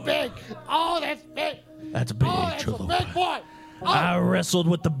real big. Oh, that's big. That's a big that's chalupa. a big boy. I wrestled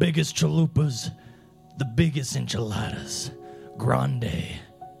with the biggest chalupas, the biggest enchiladas, grande,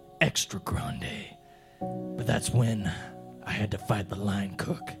 extra grande. But that's when I had to fight the line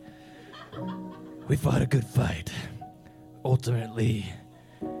cook. We fought a good fight. Ultimately,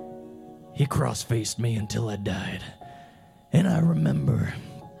 he cross-faced me until I died. And I remember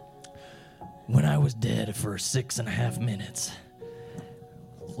when I was dead for 6.5 minutes,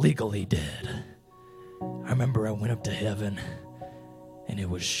 legally dead. I remember I went up to heaven, and it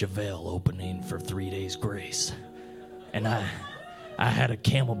was Chevelle opening for 3 days grace. And I had a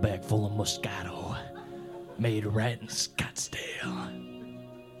camelback full of Moscato, made right in Scottsdale.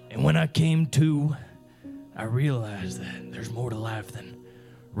 And when I came to, I realized that there's more to life than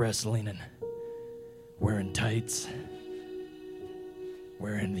wrestling and wearing tights,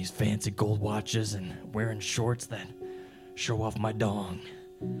 wearing these fancy gold watches, and wearing shorts that show off my dong.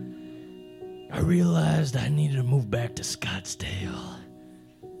 I realized I needed to move back to Scottsdale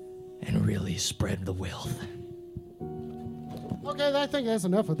and really spread the wealth. Okay, I think that's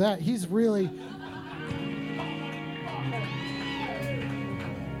enough of that. He's really...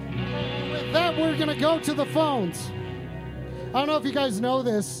 With that, we're going to go to the phones. I don't know if you guys know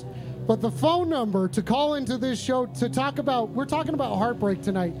this, but the phone number to call into this show to talk about... We're talking about heartbreak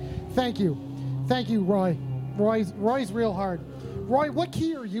tonight. Thank you. Thank you, Roy. Roy's real hard. Roy, what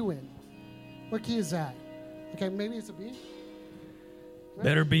key are you in? What key is that? Okay, maybe it's a B?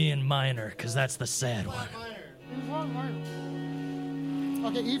 Better be in minor, because that's the sad one. E-flat minor.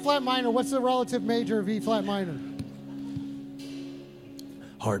 Okay, E-flat minor. What's the relative major of E-flat minor?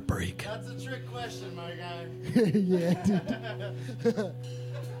 Heartbreak. That's a trick question, my guy. Yeah, dude.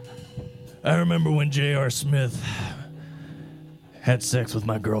 I remember when J.R. Smith had sex with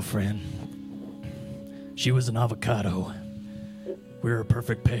my girlfriend. She was an avocado. We were a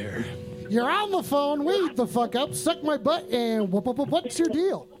perfect pair. You're on the phone. Wait the fuck up. Suck my butt and what's your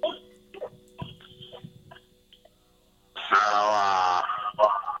deal? So,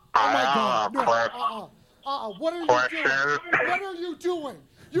 Oh my God. No. What are you doing? What are you doing?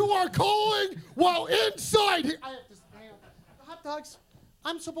 You are calling while inside here. I have to stand. Hot dogs,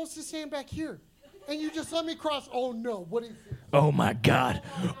 I'm supposed to stand back here. And you just let me cross. Oh no. What is it? Oh my God.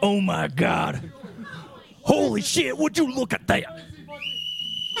 Oh my God. Holy shit, would you look at that?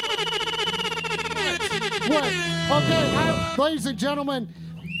 What? Okay, ladies and gentlemen,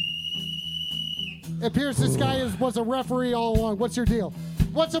 it appears this guy was a referee all along. What's your deal?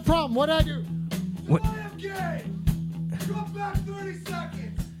 What's the problem? What'd I do? What? I am gay. Go back 30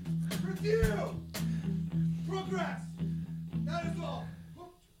 seconds. Review. Progress. That is all.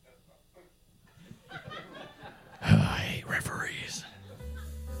 I hate referees.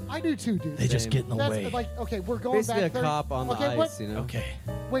 I do too, dude. They just get in the way. Like, okay, we're going Basically back. a cop on the ice, what? you know? Okay.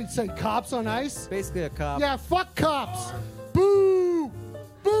 Wait, say cops on ice? Basically a cop. Yeah, fuck cops. Boo!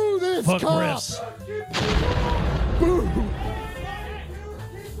 Boo this Fuck cop! refs. Boo!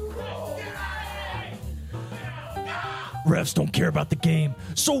 Refs don't care about the game.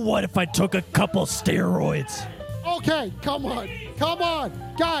 So what if I took a couple steroids? Okay, come on. Come on.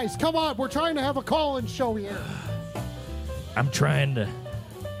 Guys, come on. We're trying to have a call-in show here. I'm trying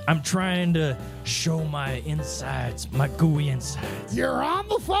to show my insides, my gooey insides. You're on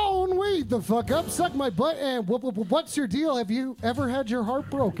the phone. Wait the fuck up. Suck my butt. And what's your deal? Have you ever had your heart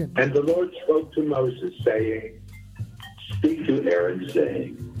broken? And the Lord spoke to Moses, saying, Speak to Aaron,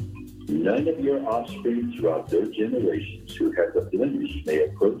 saying, None of your offspring throughout their generations who have a blemish may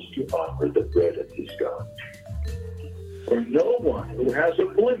approach to offer the bread of his God. For no one who has a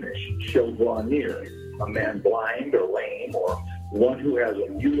blemish shall draw near, a man blind or lame, or one who has a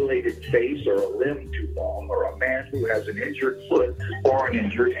mutilated face or a limb too long, or a man who has an injured foot or an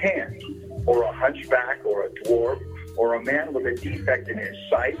injured hand, or a hunchback or a dwarf, or a man with a defect in his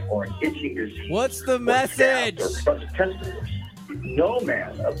sight or an itching disease. What's the message? Or crushed testicles. No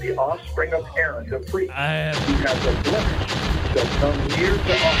man of the offspring of Aaron the priest who has a blemish shall come near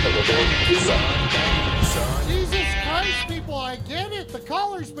to offer the Lord his son. Jesus Christ, people, I get it. The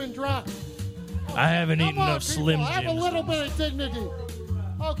collar's been dropped. I haven't Come eaten on, enough people, Slim have a Jims. little bit of dignity.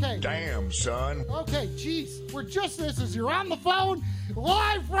 Okay. Damn, son. Okay, jeez. You're on the phone,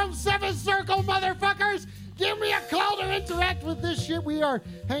 live from Seventh Circle, motherfuckers. Give me a call to interact with this shit. We are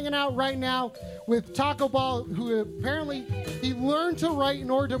hanging out right now with Taco Ball, who apparently he learned to write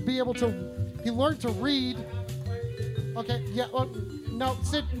in order to be able to. He learned to read. Okay, yeah. No,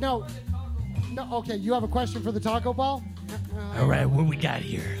 no. Okay, you have a question for the Taco Ball? All right, what we got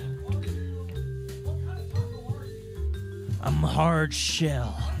here? I'm hard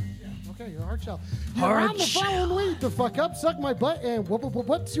shell. Okay, you're hard shell. You're Hard on the phone. Wait the fuck up. Suck my butt. And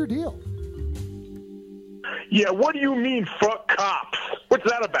what's your deal? Yeah, what do you mean, fuck cops? What's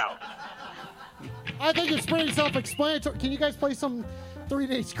that about? I think it's pretty self-explanatory. Can you guys play some 3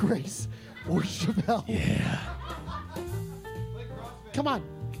 Days Grace or Chevelle? Yeah. Come on.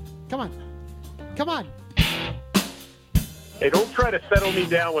 Come on. Hey, don't try to settle me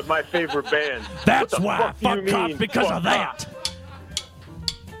down with my favorite band. That's What the why I fuck you fuck cops mean, because fuck of that. cops?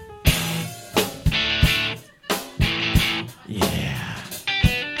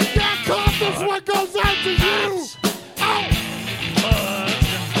 That cop is what goes out to you.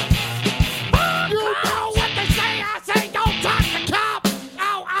 You know what they say. I say don't touch the cop.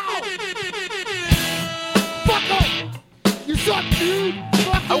 Ow, ow. Fuck him. You suck, dude.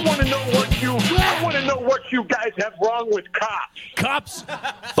 I want to know what you guys have wrong with cops. Cops?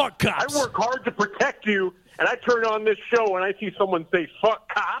 Fuck cops. I work hard to protect you, and I turn on this show and I see someone say "fuck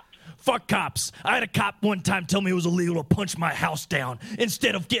cops." Fuck cops. I had a cop one time tell me it was illegal to punch my house down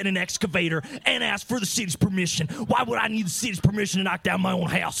instead of getting an excavator and ask for the city's permission. Why would I need the city's permission to knock down my own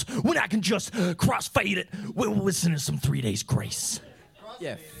house when I can just crossfade it with listening to some 3 Days Grace?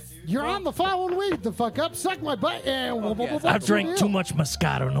 Yeah. You're on the following week. The fuck up. Suck my butt. And I've drank too much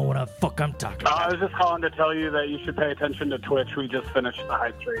Moscato. Know what the fuck I'm talking about. I was just calling to tell you that you should pay attention to Twitch. We just finished the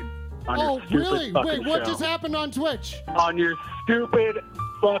hype train. On your stupid really? fucking Wait, what show. just happened on Twitch? On your stupid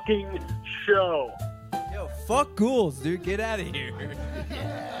fucking show. Yo, fuck ghouls, dude. Get out of here.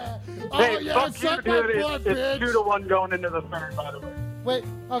 Hey, yeah, fuck you, suck my dude. butt, It's bitch. 2-1 going into the third, by the way. Wait,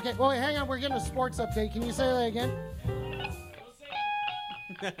 okay. Wait, hang on. We're getting a sports update. Can you say that again?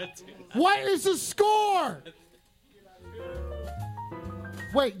 What is the score?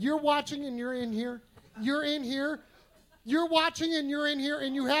 Wait, you're watching and you're in here? You're in here? You're watching and you're in here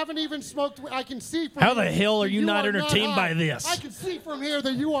and you haven't even smoked. I can see from How here the hell are that you not are entertained high. by this? I can see from here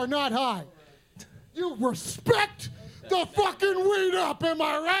that you are not high. You respect the fucking weed up, am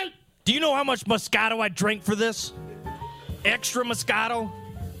I right? Do you know how much Moscato I drank for this? Extra Moscato?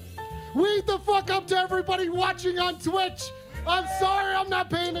 Weed the fuck up to everybody watching on Twitch. I'm sorry I'm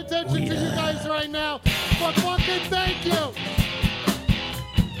not paying attention to you guys right now, but fucking thank you.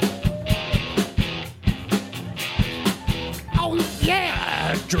 Oh,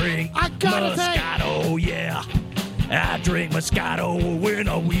 yeah. I drink I gotta say- Moscato, yeah. I drink Moscato when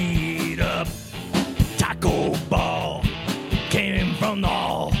I weed up. Taco Ball came from the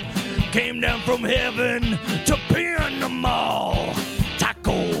hall. Came down from heaven to pin them all.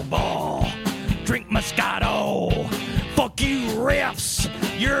 Taco Ball, drink Moscato. Fuck you, refs.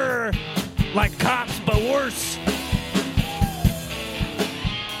 You're like cops, but worse.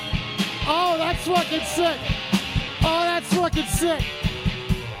 Oh, that's fucking sick. Oh, that's fucking sick.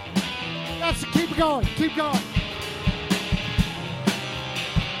 Keep going. Keep going.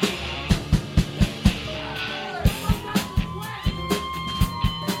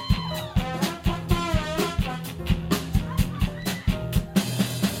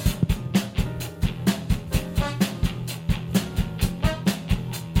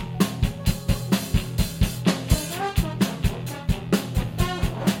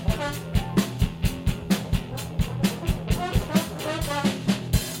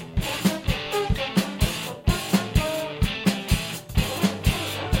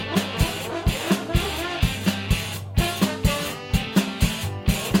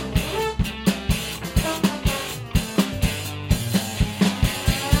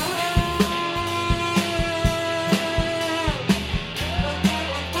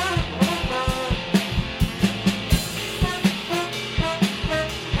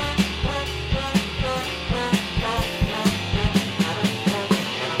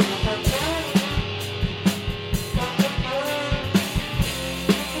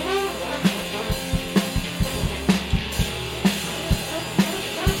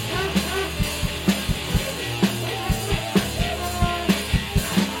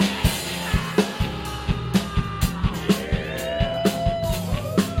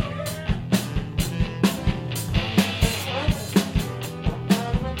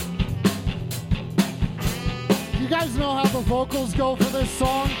 Vocals go for this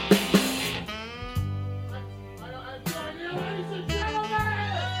song.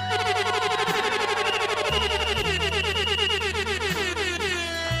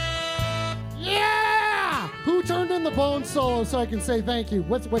 Yeah! Who turned in the bone solo so I can say thank you?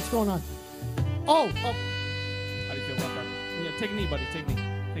 What's going on? Oh. How do you feel about that? Yeah, take a knee, buddy. Take a knee.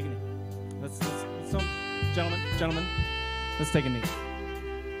 Take a knee. Let's gentlemen, let's take a knee.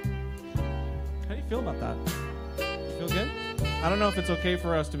 How do you feel about that? You feel good? I don't know if it's okay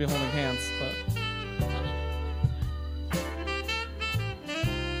for us to be holding hands, but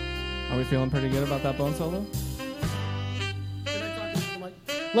are we feeling pretty good about that bone solo?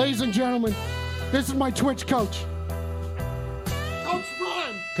 Ladies and gentlemen, this is my Twitch coach. Coach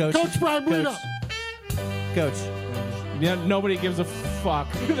Brian. Coach Brian, read up. Coach. Yeah, nobody gives a fuck.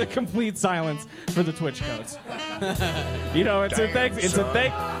 The complete silence for the Twitch coach. You know, it's a thank.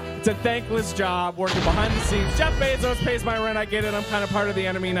 It's a thankless job working behind the scenes. Jeff Bezos pays my rent. I get it. I'm kind of part of the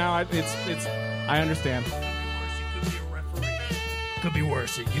enemy now. I understand. Could be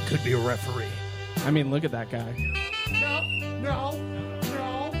worse. You could be a referee. I mean, look at that guy. No.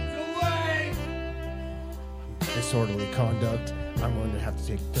 Delay. Disorderly conduct. I'm going to have to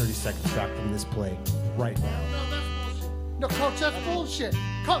take 30 seconds back from this play right now. No, Coach, that's bullshit.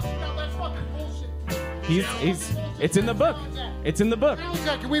 Coach, no, that's fucking bullshit. It's in the book. It's in the book.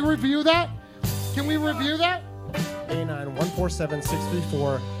 Can we review that? A9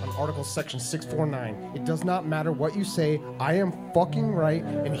 147-634 on Article Section 649. It does not matter what you say. I am fucking right,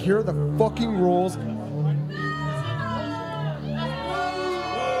 and here are the fucking rules.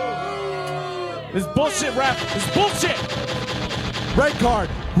 This bullshit, ref. This bullshit. Red card.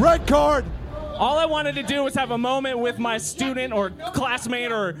 Red card. All I wanted to do was have a moment with my student or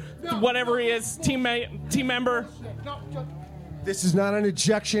classmate or whatever he is, team member. This is not an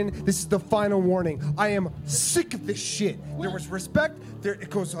ejection. This is the final warning. I am sick of this shit. There was respect.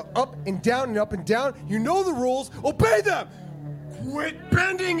 It goes up and down and up and down. You know the rules. Obey them. Quit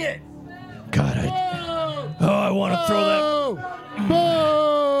bending it. God, I want to throw that.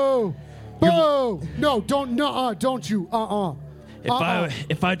 Boo! Boo! No, don't you.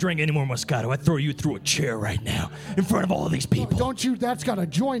 If I drank any more Moscato, I'd throw you through a chair right now in front of all of these people. Don't you? That's got a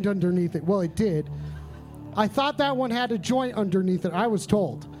joint underneath it. Well, it did. I thought that one had a joint underneath it. I was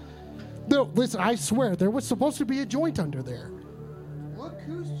told. No, listen, I swear, there was supposed to be a joint under there. Look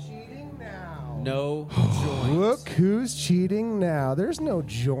who's cheating now. No joint. Look who's cheating now. There's no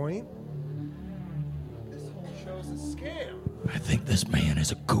joint. This whole show's a scam. I think this man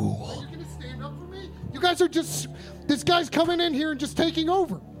is a ghoul. Are you going to stand up for me? You guys are just... This guy's coming in here and just taking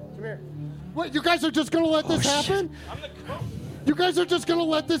over. Come here. What, you guys are just going to let this happen? I'm the coach. You guys are just going to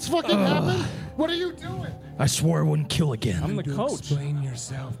let this fucking happen? What are you doing? I swore I wouldn't kill again. I'm the coach. Explain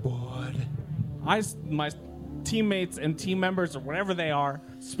yourself, bud. My teammates and team members or whatever they are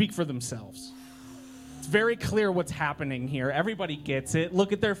speak for themselves. It's very clear what's happening here. Everybody gets it.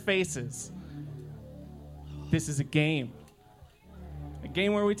 Look at their faces. This is a game. A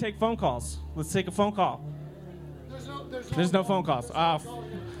game where we take phone calls. Let's take a phone call. There's no phone calls.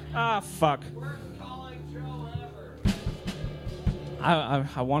 Fuck.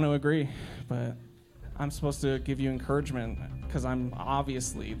 I want to agree, but I'm supposed to give you encouragement because I'm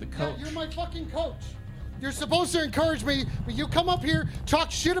obviously the coach. Yeah, you're my fucking coach. You're supposed to encourage me, but you come up here,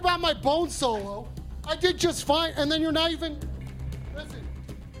 talk shit about my bone solo. I did just fine, and then you're not even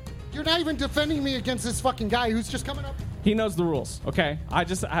defending me against this fucking guy who's just coming up. He knows the rules, okay? I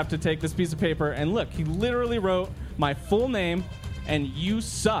just have to take this piece of paper and look, he literally wrote my full name and "you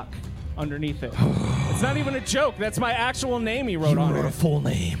suck" underneath it. It's not even a joke. That's my actual name he wrote on it. He wrote a full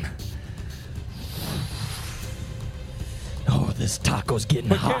name. Oh, this taco's getting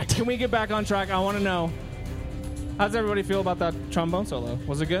hot. Can we get back on track? I want to know, how does everybody feel about that trombone solo?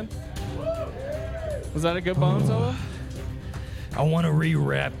 Was it good? Was that a good bone solo? I want to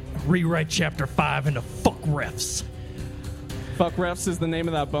rewrite Chapter 5 into fuck refs. Fuck refs is the name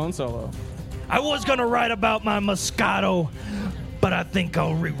of that bone solo. I was going to write about my Moscato, but I think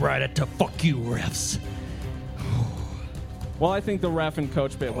I'll rewrite it to fuck you refs. Well, I think the ref and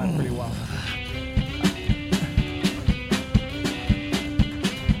coach bit went pretty well.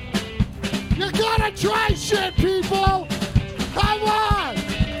 You gotta try shit, people! Come on!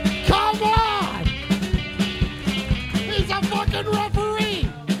 Come on! He's a fucking referee!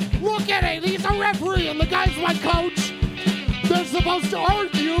 Look at it! He's a referee and the guy's my coach! They're supposed to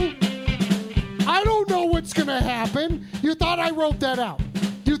argue! I don't know what's gonna happen! You thought I wrote that out.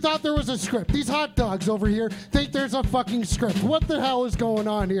 You thought there was a script. These hot dogs over here think there's a fucking script. What the hell is going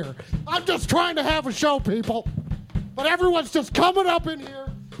on here? I'm just trying to have a show, people. But everyone's just coming up in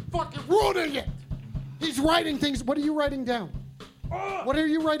here, fucking ruining it. He's writing things. What are you writing down? What are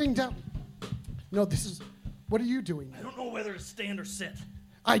you writing down? No, this is... What are you doing? I don't know whether to stand or sit.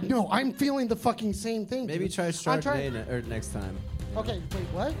 I know. I'm feeling the fucking same thing. Maybe dude. try Chardonnay next time. Okay, wait,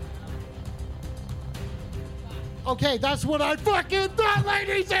 what? Okay, that's what I fucking thought,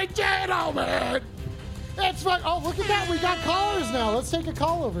 ladies and gentlemen. It's fun. Oh, look at that. We got callers now. Let's take a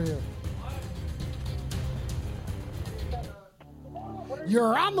call over here.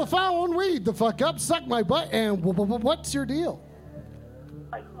 You're on the phone. Read the fuck up. Suck my butt. And what's your deal?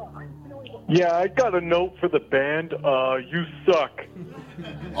 Yeah, I got a note for the band. You suck.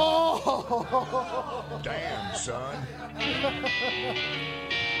 Oh. Damn, son.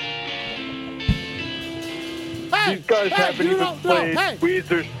 These guys haven't even played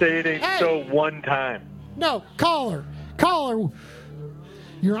Weezer Stadium so one time. No, caller.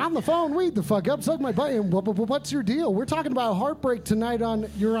 You're on the phone. Weed the fuck up. Suck my butt. And what's your deal? We're talking about heartbreak tonight on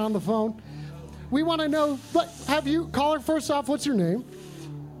You're on the Phone. We want to know, caller, first off, what's your name?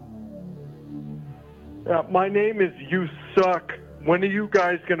 My name is You Suck. When are you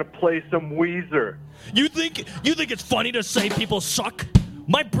guys going to play some Weezer? You think it's funny to say people suck?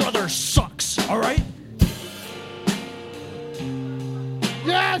 My brother sucks, all right?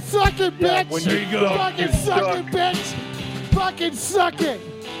 Yeah, suck it, bitch. there you go. Fucking suck it, bitch. Fucking suck it.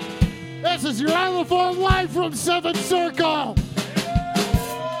 This is You're on the Phone live from 7th Circle.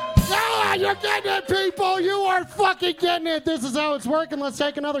 Yeah, you're getting it, people. You are fucking getting it. This is how it's working. Let's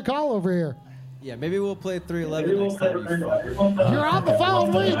take another call over here. Yeah, maybe we'll play 311 next time. You're on the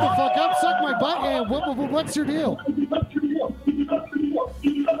phone. Leave the fuck up. Suck my butt. And what's your deal? I'm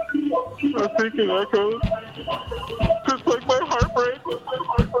thinking echoes. Just like my heartbreak.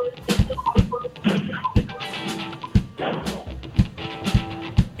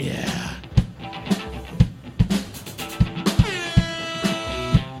 Yeah.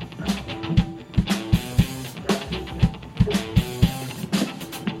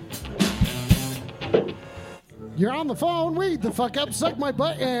 You're on the phone. Weed the fuck up. Suck my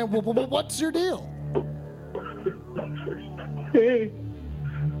butt. And what's your deal? Hey.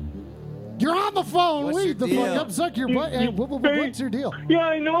 You're on the phone. What's Weed the your fuck deal? up. Suck your butt. And what's your deal? Yeah,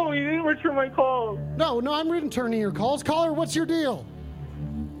 I know. You didn't return my call. No, I'm returning your calls. Caller, what's your deal?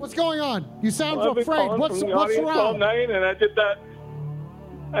 What's going on? You sound I've been afraid. calling What's from the audience all wrong? night, and I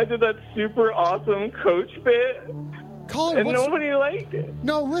did that super awesome coach bit, Caller, and nobody liked it.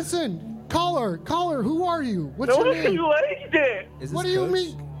 No, listen. Caller, who are you? What's your Nobody name? liked it. What do you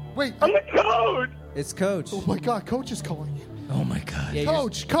mean? Wait. I'm the coach. It's Coach. Oh my God, Coach is calling you. Oh my God. Yeah,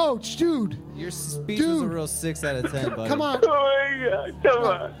 Coach, dude. Your speech was a real 6 out of 10, buddy. Come on. Oh my God, come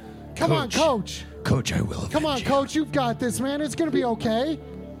on. Come on, Coach. Coach, I will. Come on, Coach. You've got this, man. It's going to be okay.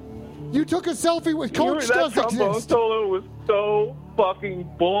 You took a selfie with Coach. That Does trombone exist. solo was so fucking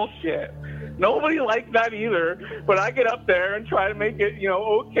bullshit. Nobody liked that either. But I get up there and try to make it,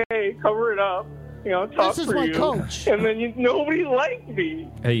 okay, cover it up, talk This is for my you. coach. And then nobody liked me.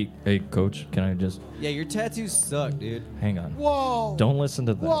 Hey, Coach, can I just Yeah, your tattoos suck, dude. hang on? Whoa. Don't listen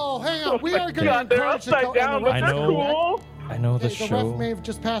to that. Whoa, hang on. We Oh my are going God, to they're encourage the upside down, but I they're know. cool. I know the The ref show. may have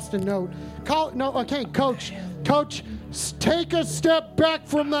just passed a note. Coach, take a step back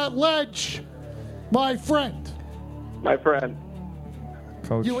from that ledge, my friend. My friend.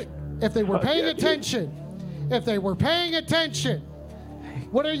 Coach. If they were paying yeah, dude. attention,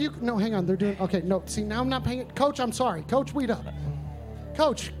 what are you? No, hang on. They're doing okay. No, see now I'm not paying it. Coach, I'm sorry. Coach, weed up.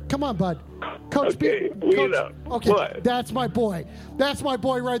 Coach, come on, bud. Coach, Okay, Coach, weed up. Okay, What? that's my boy. That's my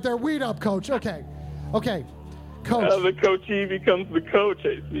boy right there. Weed up, Coach. Okay, Coach. The coachee becomes the coach,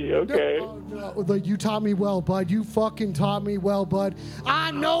 I see. Okay. No, you taught me well, bud. You fucking taught me well, bud.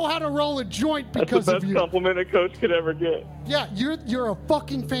 I know how to roll a joint That's because the of best you. compliment a coach could ever get. Yeah, you're a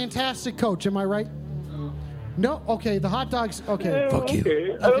fucking fantastic coach. Am I right? No. Okay, the hot dogs. Okay.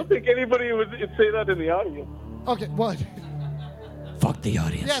 Okay. I don't think anybody would say that in the audience. Okay. What? Fuck the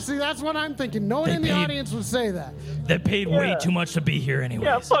audience. Yeah. See, that's what I'm thinking. No one They in the paid- audience would say that. They paid way Yeah. too much to be here anyway.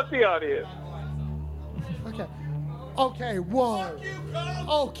 Yeah, fuck the audience. Okay. Okay. Whoa.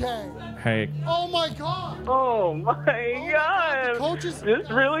 Okay. Hey, Oh my God. Oh my God! Coaches. This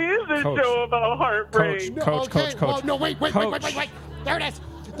really is a Coach. show about heartbreak. Coach, Okay. Coach. Whoa, no, wait. Coach. There it is.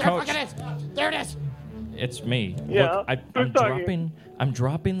 There Coach. fucking is. There it is. It's me. Yeah, Look, who's I'm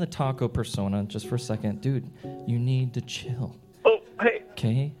dropping the taco persona just for a second. Dude, you need to chill. Oh, hey.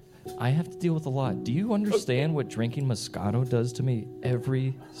 Okay? I have to deal with a lot. Do you understand what drinking Moscato does to me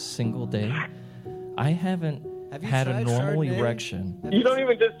every single day? I haven't Have you had a tried normal Chardonnay? erection. You don't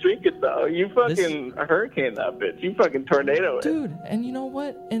even just drink it though. You fucking hurricane that bitch. You fucking tornado it. Dude, and you know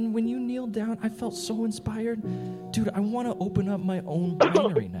what? And when you kneeled down, I felt so inspired. Dude, I want to open up my own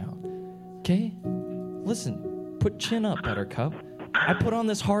winery now. Okay? Listen, put chin up, Buttercup. I put on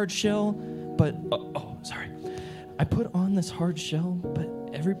this hard shell, but... sorry. I put on this hard shell, but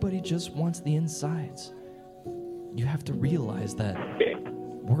everybody just wants the insides. You have to realize that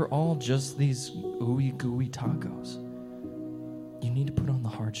we're all just these ooey gooey tacos. You need to put on the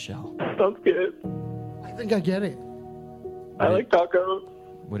hard shell. Sounds good. I think I get it. I like tacos.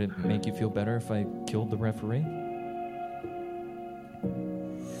 Would it make you feel better if I killed the referee?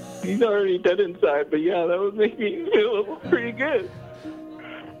 He's already dead inside, but yeah, that would make me feel pretty good.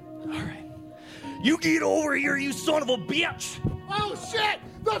 You get over here, you son of a bitch! Oh shit!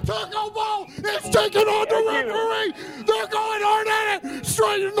 The Taco Ball is taking on the referee. They're going hard at it.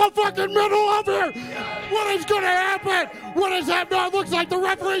 Straight in the fucking middle of here. What is going to happen? What is happening? It looks like the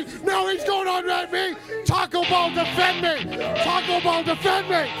referee. Now he's going on at me. Taco Ball, defend me. Taco Ball, defend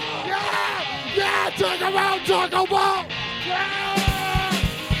me. Yeah. Yeah. Taco Ball. Taco Ball. Yeah.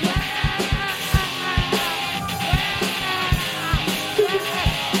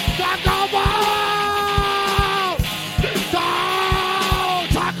 Taco Ball!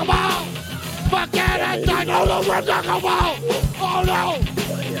 Taco Ball! Forget it! Taco Ball! Oh no!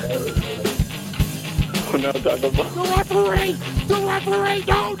 Oh no, Taco Ball. The referee! The referee!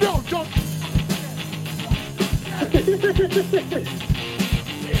 No, no, don't!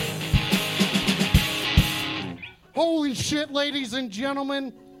 Holy shit, ladies and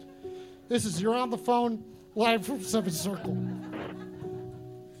gentlemen. This is You're on the Phone, live from Seventh Circle.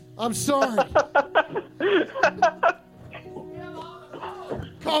 I'm sorry.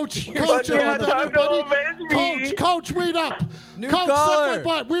 Coach, weed up. New Coach, caller. suck my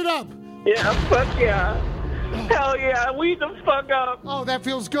butt, weed up. Yeah, fuck yeah. Hell yeah, weed the fuck up. Oh, that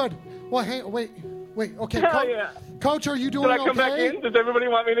feels good. Well, hey, wait, okay. Hell yeah. Coach, are you doing Should I okay? come back in? Does everybody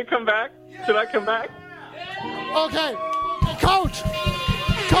want me to come back? Should I come back? Okay. Coach.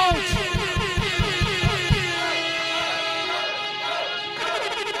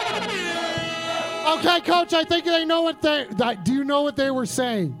 Okay, Coach, I think they know what do you know what they were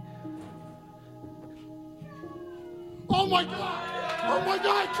saying? Oh my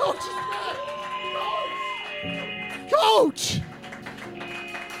God, Coach is back! Coach!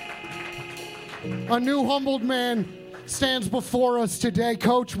 A new humbled man stands before us today.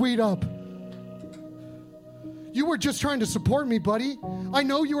 Coach, weed up. You were just trying to support me, buddy. I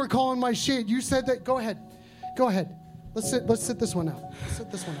know you were calling my shit. You said that. Go ahead. Let's sit this one out.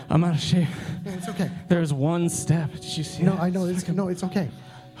 I'm out of shape. No, it's okay. There's one step. Did you see No, that? I know. It's okay.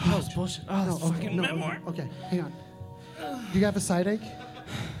 Oh, it's bullshit. Oh, that's fucking memoir. Okay, hang on. Do you have a side ache?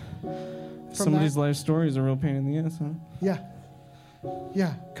 Some of these life stories are a real pain in the ass, huh?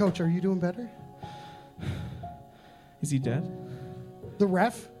 Yeah. Coach, are you doing better? Is he dead? The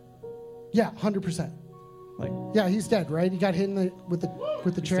ref? Yeah, 100%. Yeah, he's dead, right? He got hit with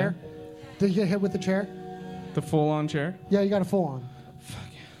the chair. Did he get hit with the chair? The full-on chair? Yeah, you got a full on. Fuck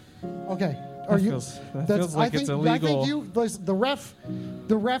yeah. Okay. That feels like it's illegal. I think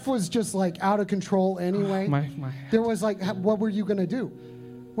the ref was just like out of control anyway. There was like, what were you gonna do?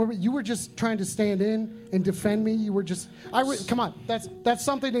 You were just trying to stand in and defend me. You were just, come on. That's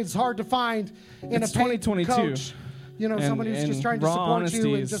something that's hard to find in It's a paid 2022. coach. You know, somebody who's just trying to raw support honesty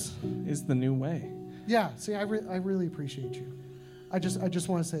you and just. is the new way. Yeah. See, I really appreciate you. I just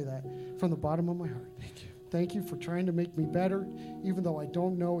want to say that from the bottom of my heart. Thank you. Thank you for trying to make me better, even though I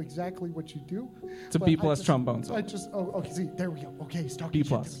don't know exactly what you do. It's a B+ trombone song. Okay, see, there we go. Okay, he's talking B+.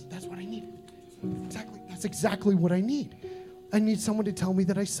 shit to me. That's what I need. That's exactly what I need. I need someone to tell me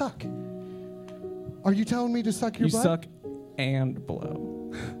that I suck. Are you telling me to suck your butt? You suck and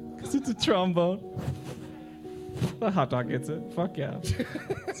blow. Because it's a trombone. The hot dog gets it. Fuck yeah.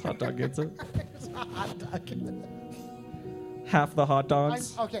 This hot dog gets it. It's a hot dog. Half the hot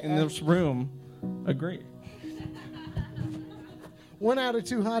dogs okay, in this room agree. 1 out of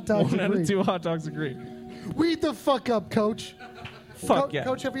 2 hot dogs One agree. out of 2 hot dogs agree. Weed the fuck up, Coach. Fuck yeah.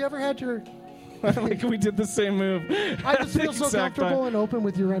 Coach, have you ever had your... I think we did the same move. I just feel so comfortable and open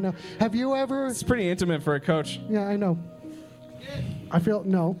with you right now. Have you ever... It's pretty intimate for a coach. Yeah, I know. I feel...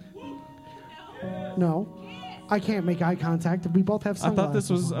 No. I can't make eye contact. We both have I sunglasses. thought this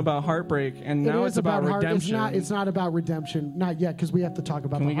was about heartbreak, and It now is it's about redemption. It's not about redemption. Not yet, because we have to talk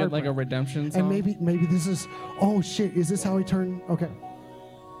about Can the we get like a heartbreak. redemption song? And maybe this is... Oh, shit. Is this how I turn... Okay.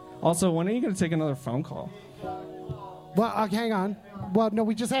 Also, when are you going to take another phone call? Well, hang on. Well, no,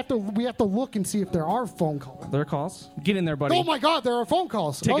 we have to look and see if there are phone calls. There are calls? Get in there, buddy. Oh my God, there are phone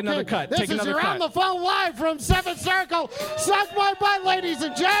calls. Take another cut. This Take is another You're cut. on the phone live from Seventh Circle. Suck my butt, ladies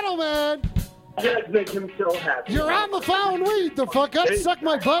and gentlemen. You guys make him so happy. You're on the phone. Weed the fuck up. Suck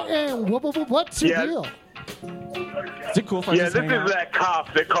my butt and what's your deal? Is it cool if I Yeah, just this hang is out? that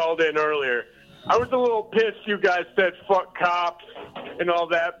cop that called in earlier. I was a little pissed you guys said fuck cops and all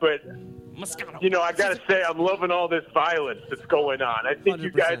that, but you know, I gotta say I'm loving all this violence that's going on. I think you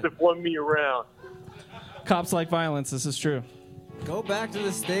guys have won me around. Cops like violence. This is true. Go back to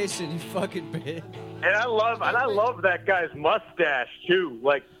the station, you fucking bitch. And I love that guy's mustache too.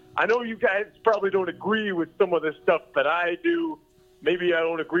 Like, I know you guys probably don't agree with some of the stuff that I do. Maybe I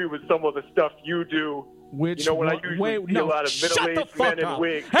don't agree with some of the stuff you do. Which you know, when I one- usually wait, see no, a lot of shut the middle-aged fuck men in up.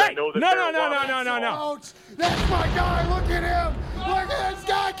 wigs, Hey, I know that no. Coach, that's my guy. Look at him. Look at this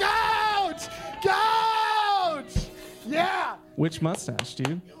guy. Coach. Yeah. Which mustache,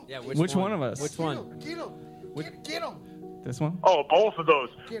 dude? Yeah, which one of us? Which one? Get him. Get him. This one? Oh, both of those.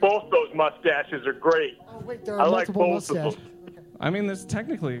 Both those mustaches are great. Oh, wait, there I are like multiple both of mustaches. them. I mean, there's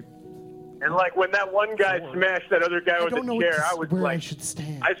technically. And like when that one guy smashed that other guy with don't know the chair, I was where I like, should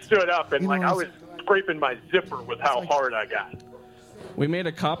stand. I stood up and You know, like I was scraping my zipper with how hard I got. We made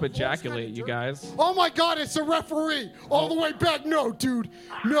a cop ejaculate, you guys. Oh my God, it's a referee. All the way back. No, dude.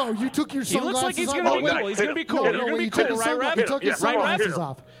 No, you took your He looks sunglasses like he's off. gonna be Wait, cool. He's gonna be cool. No, You're gonna wait, be you took cool, his right, sunglasses- Ref? You took his Right, Ref? sunglasses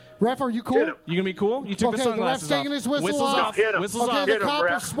off. Ref, are you cool? You gonna be cool? You took the Okay, the sunglasses ref's taking off. his whistle Whistles off. off. Hit him. Whistles Okay, off. the Hit him, cop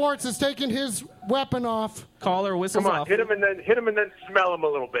ref. of sports is taking his weapon off. Caller, whistles Come on, off. hit him and then smell him a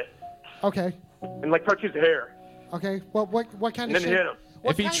little bit Okay. and like touch his hair Okay. Well, what kind and of then shit? hit him.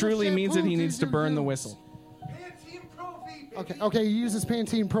 What If he kind of truly means it, shampoo he do needs to you burn the use? whistle. Okay. Okay. He uses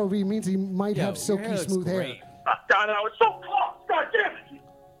Pantene Pro V. Means he might have silky smooth hair. God, I was so close. God damn it.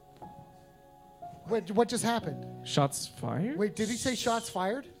 Wait, what just happened? Shots fired? Wait, did he say shots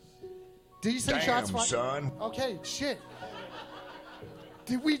fired? Did he say Damn, shots fired? son. Okay, shit.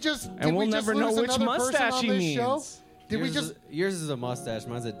 Did we just? And did we'll we just never know lose which another person mustache on he this means. show? Did we Yours just? is- yours is a mustache.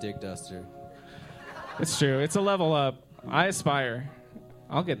 Mine's a dick duster. It's true. It's a level up. I aspire.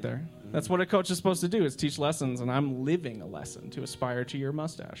 I'll get there. That's what a coach is supposed to do, is teach lessons, and I'm living a lesson to aspire to your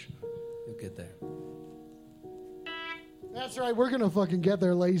mustache. You'll get there. That's right. We're gonna fucking get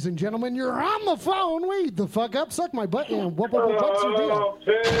there, ladies and gentlemen. You're on the phone. Wait the fuck up. Suck my butt. And what's your deal?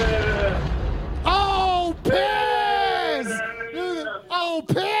 Oh, piss! Oh,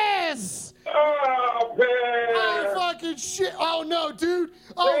 piss! Oh, fucking shit. Oh, no, dude.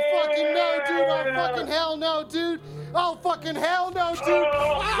 Oh, fucking no, dude. Oh, fucking hell no, dude. Oh, fucking hell no, dude.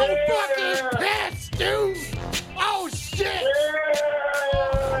 Oh, fucking piss, dude. Oh, shit.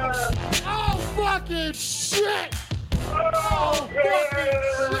 Oh, fucking shit. Oh, fucking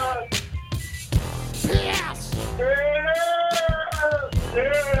shit. Piss.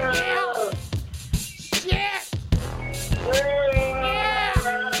 Yeah. Shit. Yeah.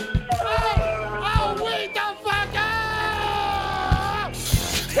 Oh, wait the fuck up.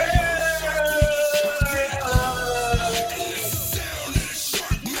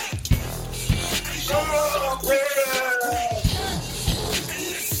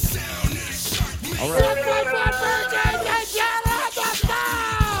 All right.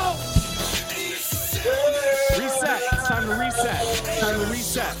 Reset. It's time to reset. It's time to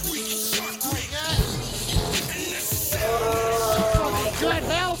reset. Good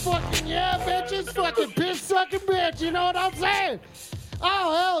hell fucking yeah, bitches. Fucking piss sucking bitch. You know what I'm saying?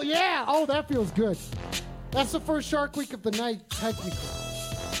 Oh, hell yeah. Oh, that feels good. That's the first Shark Week of the night, technically.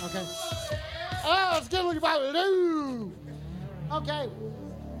 Okay. Oh, it's good looking about Lou. Okay.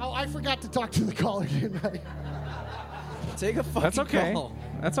 Oh, I forgot to talk to the caller, didn't I? Take a fucking That's okay. call.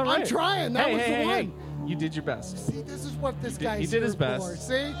 That's all right. I'm trying. That Hey, was hey, the hey, one. hey. You did your best. See, this is what this guy he is did his here best. for.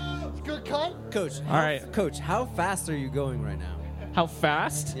 See? Good cut? Coach. All right. Coach, how fast are you going right now? How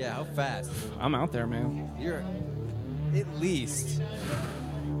fast? Yeah, how fast? I'm out there, man. You're at least.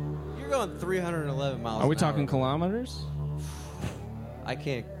 You're going 311 miles. Are we an talking hour. kilometers? I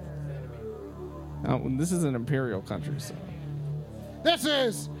can't. Oh, this is an imperial country, so. This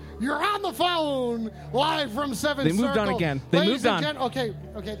is You're on the Phone live from 7 They moved on Circle. again. They Ladies moved and on. Okay,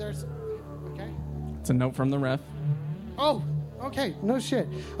 there's... Okay. It's a note from the ref. Oh, okay, no shit.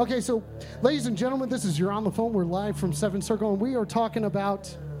 Okay, so, ladies and gentlemen, this is You're on the Phone. We're live from 7 Circle, and we are talking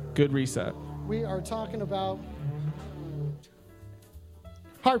about... Good reset. We are talking about...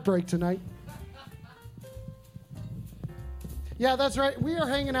 heartbreak tonight. Yeah, that's right. We are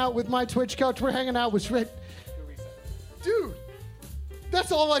hanging out with my Twitch coach. We're hanging out with Schmidt. Dude,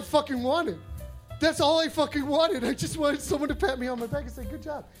 that's all I fucking wanted. That's all I fucking wanted. I just wanted someone to pat me on my back and say, good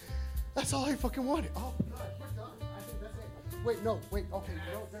job. That's all I fucking wanted. Oh, God, we're done. I think that's it. Wait, no, wait. Okay,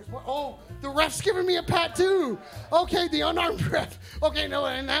 no, there's more. Oh, the ref's giving me a pat, too. Okay, the unarmed ref. Okay, no,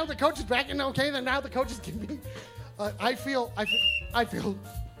 and now the coach is back. And okay, then now the coach is giving me... I feel...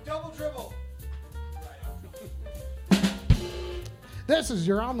 Double dribble. This is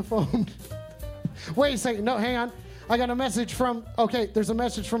You're on the Phone. Wait a second. No, hang on. I got a message from... Okay, there's a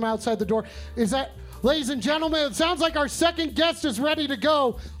message from outside the door. Is that... Ladies and gentlemen, it sounds like our second guest is ready to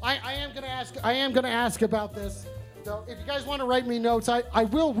go. I am going to ask about this. So if you guys want to write me notes, I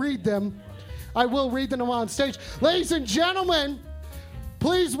will read them. I will read them on stage. Ladies and gentlemen,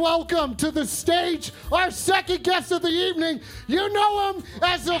 please welcome to the stage our second guest of the evening. You know him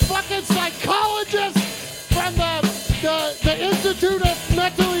as the fucking psychologist from the Institute of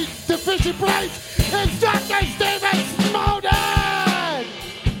Mentally Deficient Brains. It's Dr. Steven Smoden!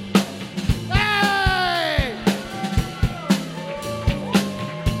 Hey!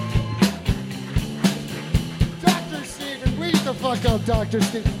 Dr. Steven, read the fuck up, Dr.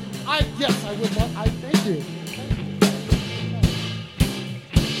 Steve. Yes, I would love. Thank you.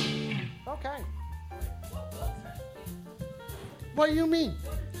 Okay. What do you mean?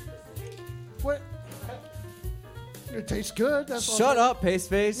 What? It tastes good. That's all. Shut up, Paste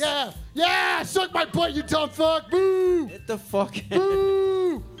Face. Yeah, suck my butt, you dumb fuck. Boo. Get the fuck in.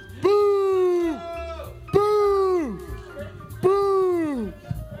 Boo. Boo. Boo. Boo.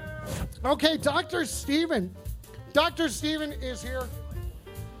 Okay, Dr. Steven. Dr. Steven is here.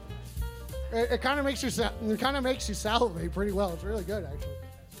 It kind of makes you salivate pretty well. It's really good, actually.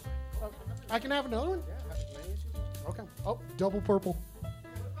 I can have another one? Okay. Oh, double purple.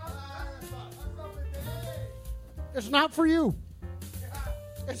 It's not for you.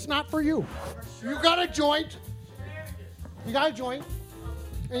 It's not for you. You got a joint. You got a joint.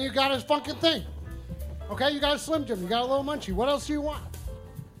 And you got a fucking thing. Okay? You got a Slim Jim. You got a little munchie. What else do you want?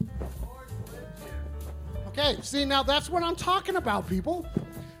 Okay. See, now that's what I'm talking about, people.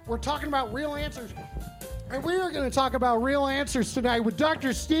 We're talking about real answers. And we are going to talk about real answers tonight with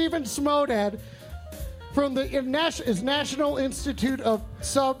Dr. Steven Smodad from the National Institute of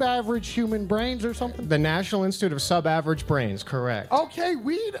Sub-Average Human Brains or something? The National Institute of Sub-Average Brains, correct. Okay,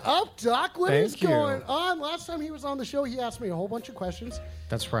 weed up, Doc. What is Thank you. going on? Last time he was on the show, he asked me a whole bunch of questions.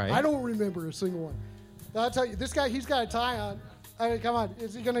 That's right. I don't remember a single one. I'll tell you, this guy, he's got a tie on. I mean, come on.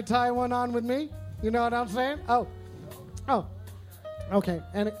 Is he going to tie one on with me? You know what I'm saying? Oh. Okay,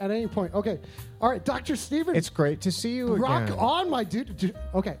 and at any point. Okay. All right, Dr. Steven. It's great to see you Rock again. on, my dude.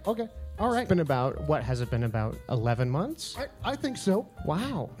 Okay. All right. It's been about, what has it been, about 11 months? I think so.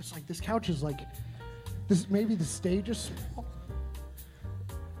 Wow. It's like this couch is like, this. Maybe the stage is small.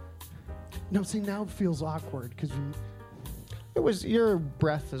 No, see, now it feels awkward because your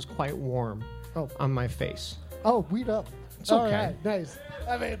breath is quite warm on my face. Oh, weed up. It's All okay. right, nice.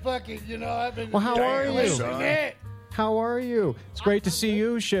 I mean, fucking, I've been. Well, how are you? Son. How are you? It's great to see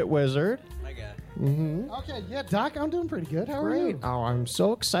you, shit wizard. I got it. Mm-hmm. Okay, yeah, Doc, I'm doing pretty good. How are Great. you? Oh, I'm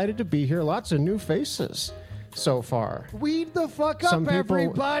so excited to be here. Lots of new faces so far. Weed the fuck up, Some people-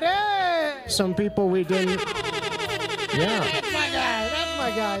 everybody! Some people we didn't. Yeah. That's my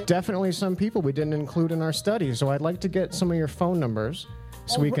guy. Definitely some people we didn't include in our study. So I'd like to get some of your phone numbers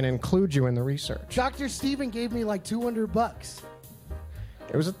so we can include you in the research. Dr. Steven gave me like $200.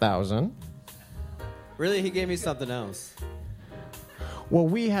 It was 1,000. Really, he gave me something else. Well,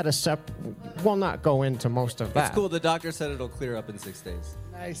 we had a we'll not go into most of that. It's cool. The doctor said it'll clear up in 6 days.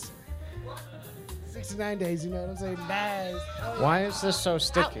 Nice. 69 days, you know what I'm saying? Nice. Why is this so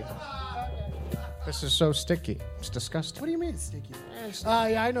sticky? This is so sticky. It's disgusting. What do you mean it's sticky?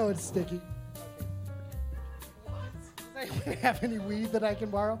 Yeah, I know it's sticky. Does anyone have any weed that I can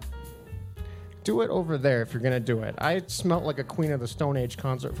borrow? Do it over there if you're going to do it. I smelled like a Queen of the Stone Age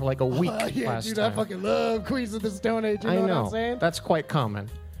concert for like a week Yeah, last dude, time. I fucking love Queens of the Stone Age. You know, I know. what I'm saying? That's quite common.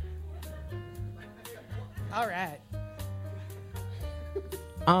 All right.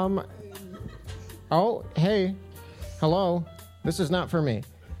 Oh, hey. Hello. This is not for me.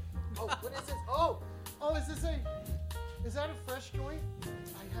 Oh, what is this? Oh, is that a fresh joint?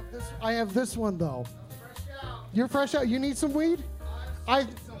 I have this one though. You're fresh out. You need some weed?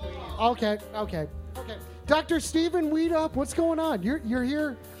 Okay. Dr. Steven, weed up. What's going on? You're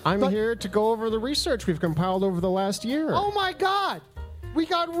here. I'm here to go over the research we've compiled over the last year. Oh my God. We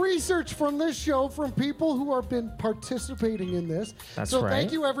got research from this show from people who have been participating in this. That's so right.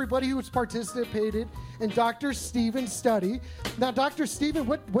 thank you everybody who's participated in Dr. Steven's study. Now, Dr. Steven,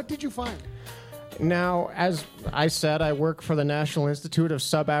 what did you find? Now, as I said, I work for the National Institute of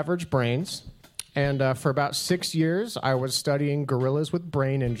Sub-Average Brains. And for about 6 years, I was studying gorillas with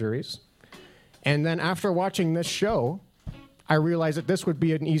brain injuries. And then after watching this show, I realized that this would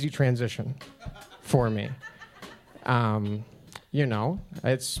be an easy transition for me.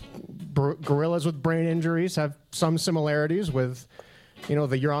 It's gorillas with brain injuries have some similarities with,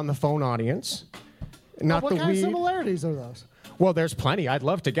 the You're on the Phone audience. Not what the kind weed. of similarities are those? Well, there's plenty. I'd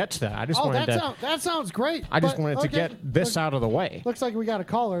love to get to that. I just wanted to. That sounds great. I just but- wanted to okay. get this out of the way. Looks like we got a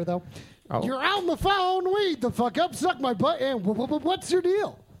caller though. Oh. You're out on the phone. Weed the fuck up. Suck my butt. And what's your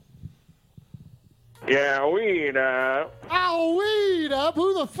deal? Yeah, weed up. Oh, weed up.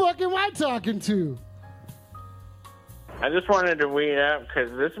 Who the fuck am I talking to? I just wanted to weed up because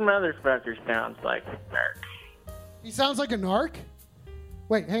this motherfucker sounds like a narc. He sounds like a narc.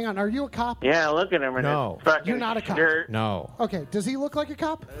 Wait, hang on. Are you a cop? Yeah, look at him in No. his fucking You're not a cop. shirt. No. Okay. Does he look like a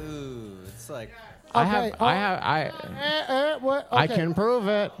cop? Ooh, it's like. Okay, what? I Okay. can prove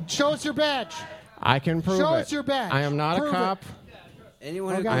it. Show us your badge. I can prove it. Show us your badge. I am not Prove a it. cop.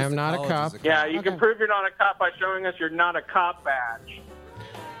 Anyone who Okay. goes I am to not a college cop. is cop. Yeah, you Okay. can prove you're not a cop by showing us you're not a cop badge.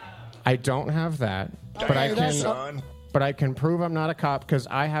 I don't have that, but Okay, I that's- can. but I can prove I'm not a cop because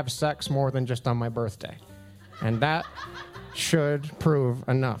I have sex more than just on my birthday. And that should prove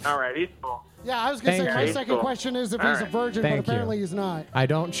enough. All right, he's cool. Yeah, I was going to say, my second question is if he's a virgin, Thank but apparently you. he's not. I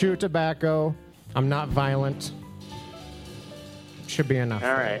don't chew tobacco. I'm not violent. Should be enough.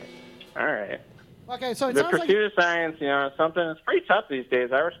 All right. Okay, so it The sounds like... pursuit of science, something that's pretty tough these days.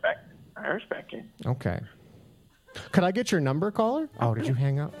 I respect it. Okay. Could I get your number, caller? Oh, did you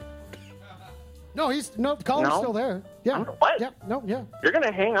hang up? No, the caller's No? still there. Yeah. What? Yeah, no, yeah. You're going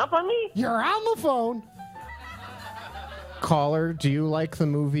to hang up on me? You're on the phone. Caller, do you like the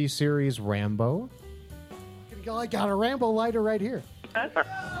movie series Rambo? I got a Rambo lighter right here.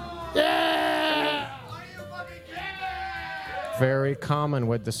 Yeah! Very common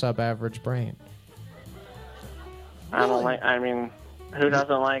with the sub-average brain. I don't like, who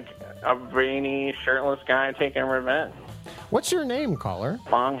doesn't like a brainy, shirtless guy taking revenge? What's your name, caller?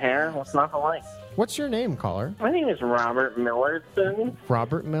 Long hair? What's not to like? What's your name, caller? My name is Robert Millerson.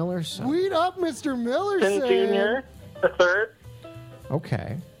 Robert Millerson. Weed up, Mr. Millerson. Jr. the third.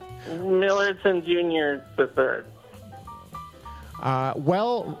 Okay. Millerson Jr. the third.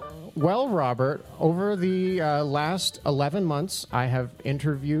 Well, Robert, over the last 11 months, I have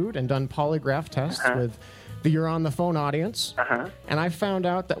interviewed and done polygraph tests with the You're on the Phone audience, and I found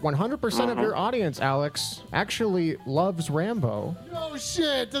out that 100% of your audience, Alex, actually loves Rambo. Oh,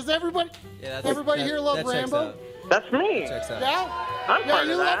 shit. Does everybody here love Rambo? That's me. Yeah? I'm part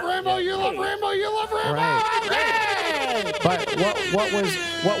you of love that. Rambo, you love Rambo, you love Rambo! Right. Yay! But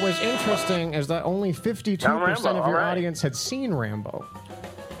what was interesting is that only 52% of your audience had seen Rambo.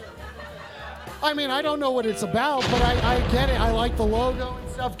 I mean, I don't know what it's about, but I get it. I like the logo and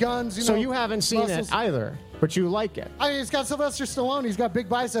stuff, guns, So you haven't seen muscles. it either, but you like it. I mean, it's got Sylvester Stallone. He's got big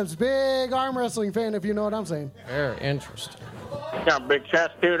biceps. Big arm wrestling fan, if you know what I'm saying. Very interesting. He's got a big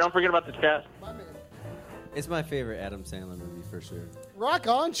chest, too. Don't forget about the chest. It's my favorite Adam Sandler movie for sure. Rock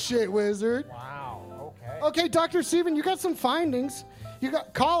on, shit wizard. Wow. Okay. Okay, Dr. Steven, you got some findings. You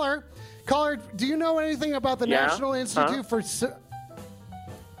got caller. Do you know anything about the National Institute for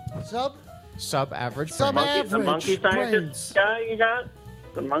Sub-average. The monkey scientist guy you got?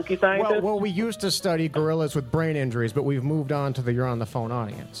 The monkey scientist? Well, we used to study gorillas with brain injuries, but we've moved on to the You're on the Phone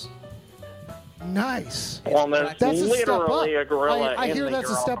audience. Nice. Well, there's That's a step up. literally a gorilla. I hear in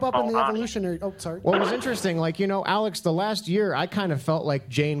that's a step up in the evolutionary. Oh, sorry. Well, it was interesting. Alex, the last year, I kind of felt like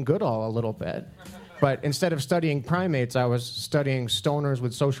Jane Goodall a little bit. But instead of studying primates, I was studying stoners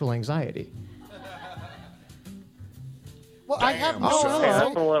with social anxiety. Well, I have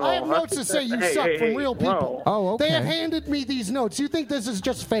notes to say you suck from real people. Oh, okay. They have handed me these notes. You think this is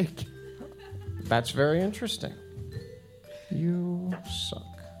just fake? That's very interesting. You suck.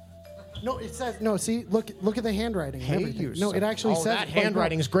 No, it says no. See, look at the handwriting. Hey, and everything. you No, suck. it actually says that it.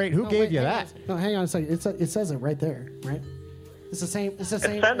 handwriting's great. Who gave you that? No, hang on a second. It says it right there, right? It's the same. It's the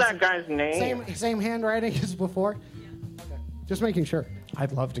same. It said that guy's name. Same handwriting as before. Okay. Just making sure.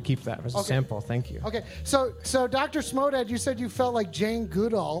 I'd love to keep that as a sample. Thank you. Okay, so Dr. Smodad, you said you felt like Jane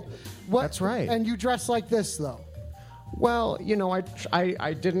Goodall. That's right. And you dress like this, though. Well,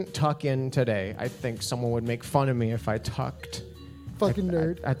 I didn't tuck in today. I think someone would make fun of me if I tucked. Fucking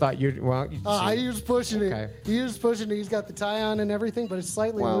nerd. I thought you'd. Well, he was pushing Okay. it. He was pushing it. He's got the tie on and everything, but it's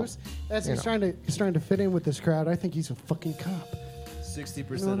slightly loose. He's trying to fit in with this crowd. I think he's a fucking cop.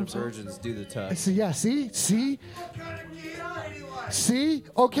 60% of virgins do the tuck. See?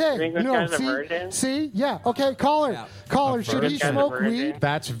 Okay. You think this guy's a virgin? See? Yeah. Okay, caller. Caller, should he smoke weed?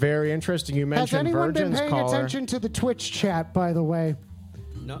 That's very interesting. You Has mentioned anyone virgins, been paying caller. attention to the Twitch chat, by the way?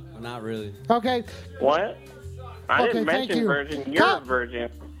 No, not really. Okay. What? I Okay, didn't thank mention you. virgin. You're a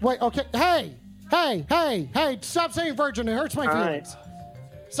virgin. Wait, okay. Hey, stop saying virgin. It hurts my All feelings.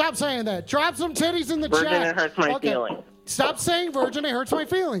 Stop saying that. Drop some titties in the Virgin, chat. it hurts my feelings. Stop saying virgin. It hurts my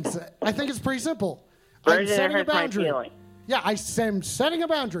feelings. I think it's pretty simple. Virgin, I'm it setting a hurts my boundary. feelings. Yeah, I am setting a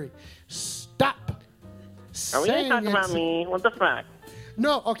boundary. Stop. Are we going saying to talk about it's- me? What the fuck?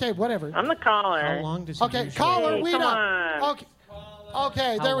 No, okay, whatever. I'm the caller. How long does he Okay, usually- caller, Hey, weed come up. on.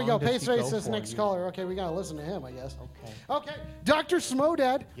 Okay, How there we go. long does Pace he go Face is for next you? caller. Okay, we gotta listen to him, I guess. Okay, Dr.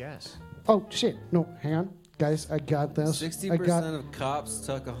 Smodad. Yes. Oh shit! No, hang on, guys. I got this. 60% of cops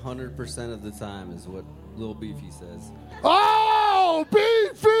tuck 100% of the time is what Lil Beefy says. Oh,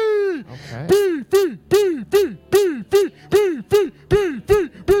 beefy! Okay. Beefy, beefy, beefy, beefy, beefy,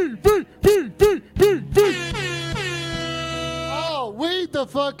 beefy, beefy, beefy. Oh, weed the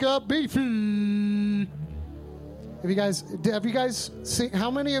fuck up, beefy. Have you guys seen?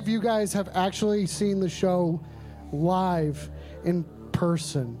 How many of you guys have actually seen the show live in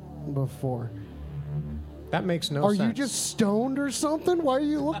person before? That makes no Are sense. you just stoned or something? Why are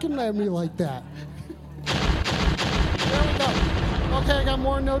you looking at me like that? Okay, I got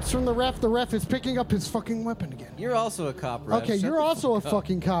more notes from the ref. The ref is picking up his fucking weapon again. You're also a cop, Ref. Okay, Shut you're the also a fuck up.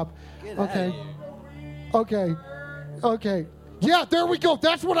 fucking cop. Get outta Okay. here. Okay. Yeah, there we go.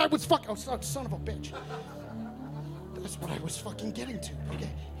 That's what I was fucking. Oh, son of a bitch. That's what I was fucking getting to. Okay,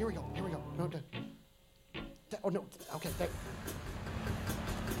 here we go. No, oh, no. Okay,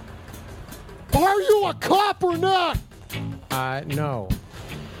 Are you a cop or not? No.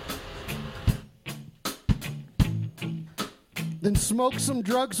 Then smoke some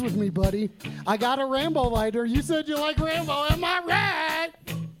drugs with me, buddy. I got a Rambo lighter. You said you like Rambo. Am I right?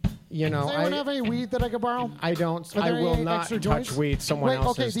 You know, Does anyone have any weed that I could borrow? I don't. Are I there will any not extra touch joints? weed someone else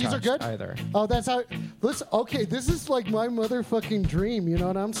okay, has these are touched good? either. Oh, that's how. Listen, okay, this is like my motherfucking dream. You know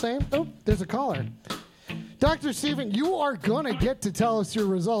what I'm saying? Oh, there's a caller. Dr. Steven, you are gonna get to tell us your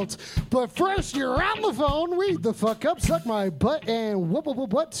results, but first you're on the phone. Weed the fuck up, suck my butt, and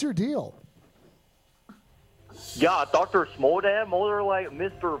what's your deal? Yeah, Dr. Smodam, more like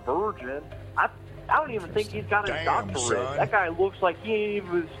Mr. Virgin. I don't even think he's got a doctorate. son. That guy looks like he ain't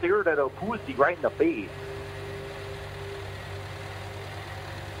even stared at a pussy right in the face.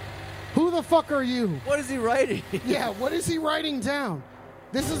 Who the fuck are you? What is he writing? Yeah, what is he writing down?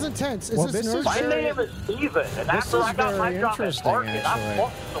 This is intense. Is Well, this this nerd is My shit? name is Steven, and after is I got my very job at interesting, Target, I actually.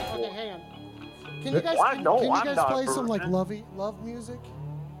 fucked some Okay, boy. hang on. Can you guys, Well, I know can you I'm guys not play a some like virgin. love music?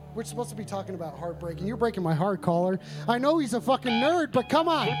 We're supposed to be talking about heartbreaking. You're breaking my heart, caller. I know he's a fucking nerd, but come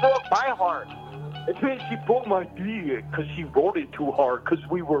on. She broke my heart. It means she broke my dick because she wrote it too hard because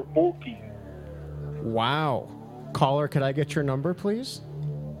we were bulky. Wow. Caller, could I get your number, please?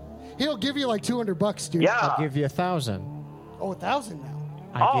 He'll give you like $200, dude. Yeah. I'll give you 1,000. Oh, 1,000 now.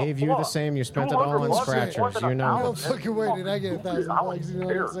 I gave you the same. You spent it all on 200 bucks scratchers. wasn't You a know. No $1,000. fucking way did I get $1,000. You know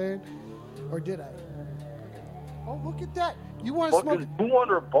what I'm Fair. saying? Or did I? Oh, look at that. You want to smoke? Fucking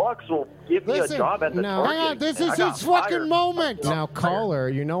 $200 will give me a Listen, job at the no. Target. Hang on, this and is I got his fucking fired. moment. Now, caller,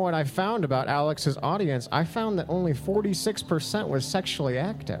 you know what I found about Alex's audience? I found that only 46% was sexually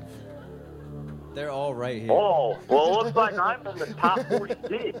active. They're all right here. Oh, well, it looks like I'm in the top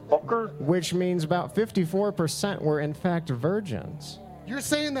 46, fucker. Which means about 54% were in fact virgins. You're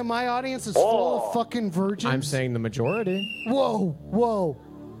saying that my audience is full Oh. of fucking virgins? I'm saying the majority. Whoa.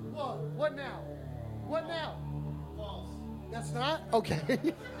 What now? What now? False. That's not? Okay.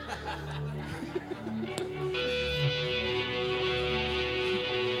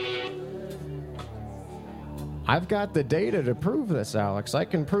 I've got the data to prove this, Alex. I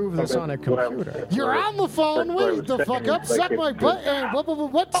can prove this on a computer. You're on the phone. Wait the fuck up. Suck my butt. And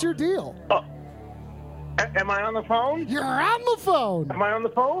what's your deal? Am I on the phone? You're on the phone. Am I on the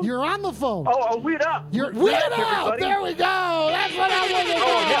phone? You're on the phone. Oh, weed up. You're Weed weed up, out. everybody. There we go. That's what I wanted to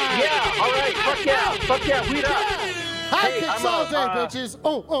Oh, yeah. All right. Fuck yeah. Weed up. High Hey, kicks I'm all a, day, bitches.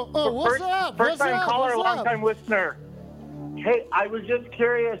 Oh, what's first, up? First What's time up? caller, What's long up? time listener. Hey, I was just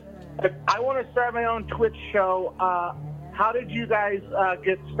curious. I want to start my own Twitch show. How did you guys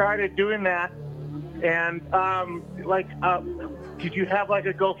get started doing that? And did you have like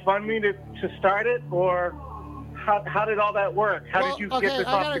a GoFundMe to start it, or how did all that work? How did you get this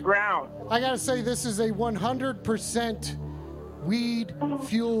off the ground? I gotta say, this is a 100%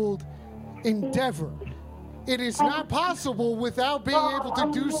 weed-fueled endeavor. It is not possible without being able to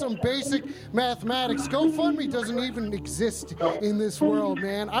do some basic mathematics. GoFundMe doesn't even exist in this world,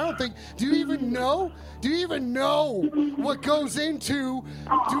 man. I don't think. Do you even know? Do you even know what goes into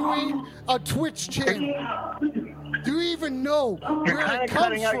doing a Twitch channel? Do you even know You're where kind it of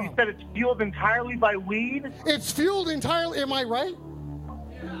cutting comes out. from? You said it's fueled entirely by weed. It's fueled entirely. Am I right?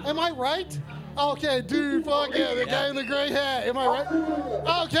 Am I right? Okay, dude, fuck yeah, the guy in the gray hat. Am I right?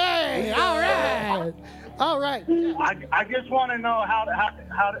 Okay, all right. All right. I just want to know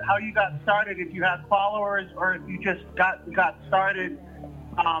how you got started. If you had followers, or if you just got started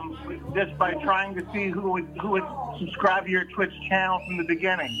just by trying to see who would subscribe to your Twitch channel from the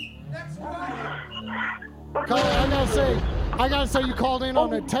beginning. Colin, I gotta say, you called in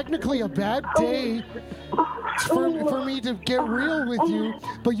on technically a bad day for me to get real with you,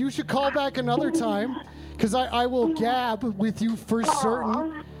 but you should call back another time, because I will gab with you for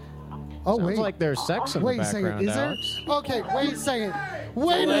certain. Oh, Sounds wait. like there's sex in wait the a second. background, Is there? Alex. Okay, wait a second.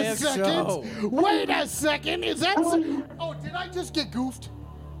 Wait a Live second. show. Wait a second. Is that? Oh, did I just get goofed?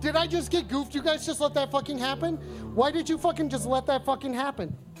 Did I just get goofed? You guys just let that fucking happen? Why did you fucking just let that fucking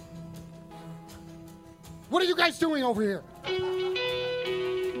happen? What are you guys doing over here?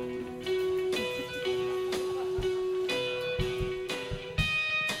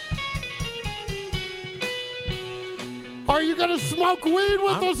 Are you gonna smoke weed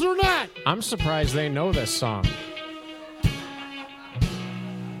with us or not? I'm surprised they know this song.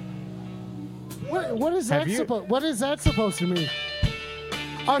 What is that Have you- supposed? What is that supposed to mean?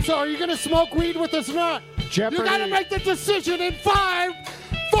 So are you going to smoke weed with us or not? Jeopardy. You got to make the decision in 5,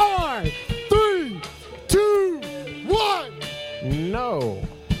 4, 3, 2, 1. No.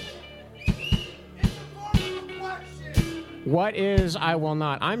 What is I will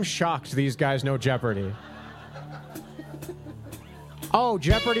not? I'm shocked these guys know Jeopardy. Oh,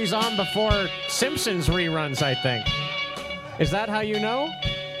 Jeopardy's on before Simpsons reruns, I think. Is that how you know?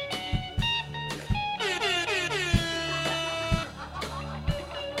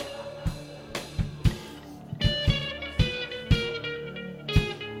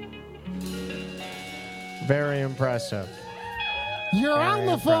 Very impressive. You're Very on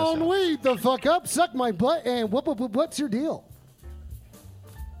the phone. impressive. Weed the fuck up. Suck my butt. And what's your deal?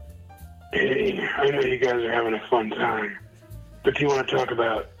 Hey, I know you guys are having a fun time, but do you want to talk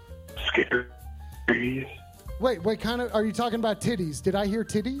about scaries? Wait, kind of. Are you talking about titties? Did I hear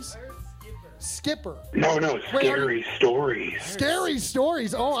titties? Skipper. No, scary stories. Scary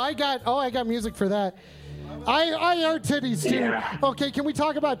stories. Oh, I got music for that. I heard titties too. Yeah. Okay, can we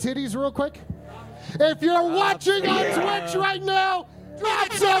talk about titties real quick? If you're watching on Twitch right now,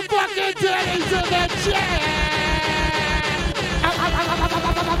 drop some fucking titties in the chat.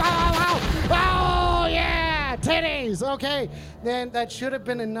 Oh yeah, titties. Okay, then that should have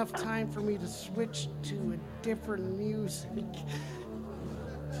been enough time for me to switch to a different music.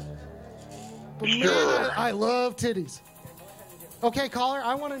 But man, I love titties. Okay, caller,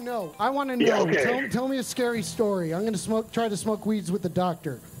 I want to know. Yeah, okay. Tell me a scary story. I'm going to try to smoke weeds with the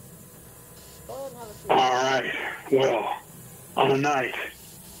doctor. All right. Well, on a night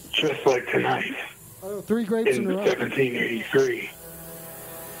just like tonight, Oh, 3 grapes in a row. 1783,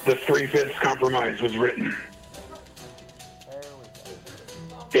 the Three-Fifths Compromise was written.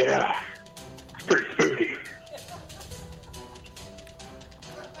 Yeah, it's pretty spooky.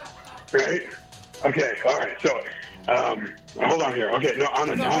 Right? Okay, all right. So, hold on here. Okay, no, on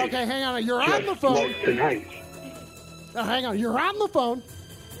a night. Okay, hang on. You're just on the phone. like tonight. No, hang on. You're on the phone.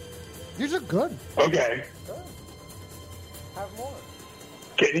 These are good. Okay. Have more.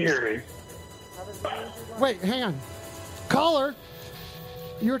 Can you hear me? Wait, hang on. Caller,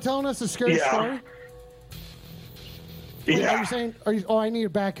 you were telling us a scary Yeah. story? Wait, Yeah. Are you saying? I need to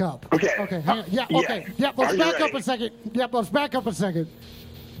back up. Okay. Okay. Hang on. Yeah. Yeah. Okay. Yeah. Let's Are you back up ready? a second. Yep. Let's back up a second.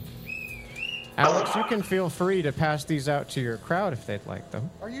 Alex, you can feel free to pass these out to your crowd if they'd like them.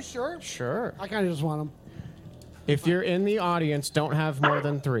 Are you sure? Sure. I kind of just want them. If you're in the audience, don't have more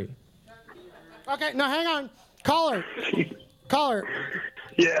than 3. Okay. No, hang on. Caller. Caller.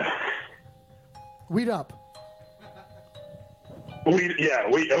 Yeah. Weed up.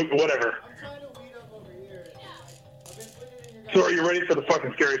 Whatever. So are you ready for the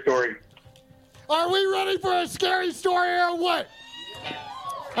fucking scary story? Are we ready for a scary story or what?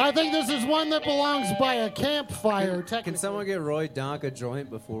 I think this is one that belongs by a campfire. Can someone get Roy Donk a joint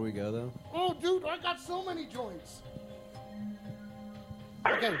before we go, though? Oh, dude, I got so many joints.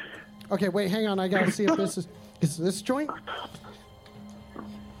 Okay. Okay, wait, hang on. I gotta see if this is this joint?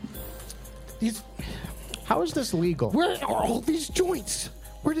 How is this legal? Where are all these joints?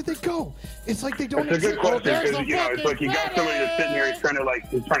 Where did they go? It's like they don't That's a good exist. question there's because a it's like you got fucking somebody that's sitting here, he's trying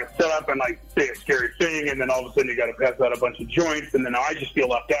to set up and say a scary thing, and then all of a sudden you got to pass out a bunch of joints, and then I just feel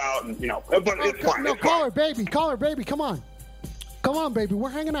left out, and but it's fine. No, It's fine. caller, baby, come on. Come on, baby, we're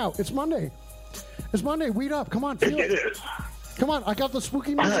hanging out. It's Monday. It's Monday, weed up. Come on, feel It is. Come on, I got the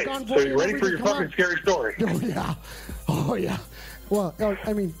spooky All music right, on so board. you ready for your fucking scary story? Oh, yeah. Oh, yeah. Well,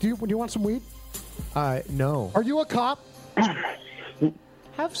 I mean, do you want some weed? No. Are you a cop?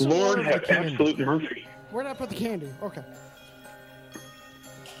 Have some Lord more of the have candy. absolute mercy. Where'd I put the candy? Okay.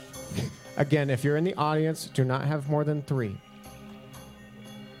 Again, if you're in the audience, do not have more than 3.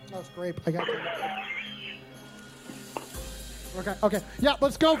 That's grape. I got it. Okay. Yeah,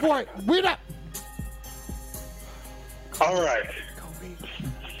 let's go for it. Weed up. All right.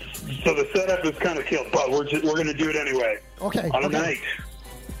 So the setup is kind of killed, but we're going to do it anyway. Okay. On a okay. night,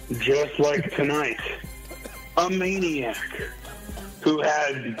 just like tonight, a maniac who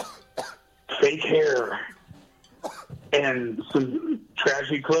had fake hair and some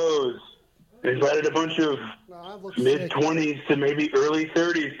trashy clothes invited a bunch of mid-20s to maybe early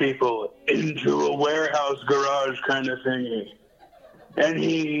 30s people into a warehouse garage kind of thingy. And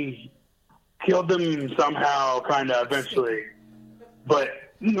he killed them somehow, kind of, eventually. But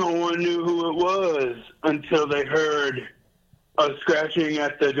no one knew who it was until they heard a scratching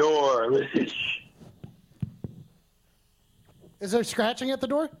at the door. Listen. Is there scratching at the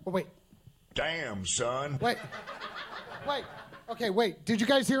door? Oh, wait. Damn, son. Wait. Okay, wait. Did you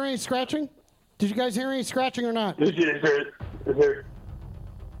guys hear any scratching? Did you guys hear any scratching or not? Is there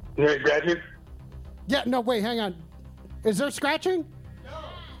scratching? Yeah, no, wait, hang on. Is there scratching?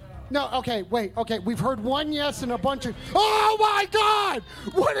 No, okay, wait, okay. We've heard one yes and a bunch of. Oh my God!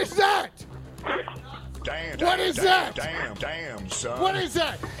 What is that? Damn. What is that? Damn, son. What is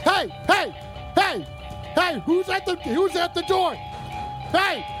that? Hey! Who's at the door?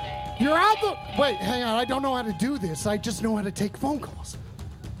 Hey! You're out the. Wait, hang on. I don't know how to do this. I just know how to take phone calls.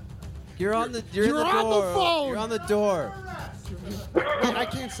 You're on the You're door. on the phone. You're on the door. I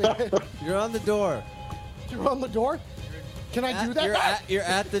can't say it. You're on the door. You're on the door? Can I do that? You're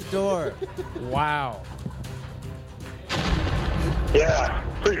at the door. Wow. Yeah,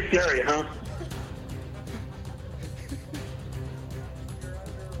 pretty scary, huh?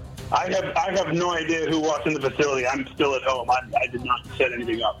 I have no idea who walked in the facility. I'm still at home. I did not set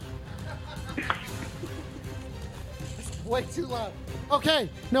anything up. Way too loud. Okay,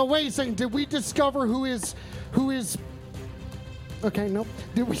 no, wait a second. Did we discover who is? Okay, nope.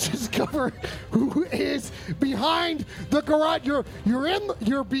 Did we discover who is behind the garage? You're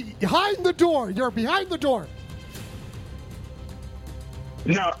behind the door. You're behind the door.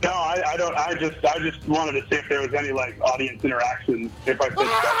 No, I don't. I just wanted to see if there was any like audience interaction. If I said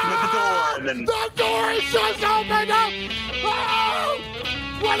 "Scratching at the door," and then the door is just opened up. Oh!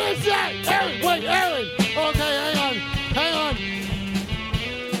 What is that, Aaron? Wait, Aaron. Okay, hang on.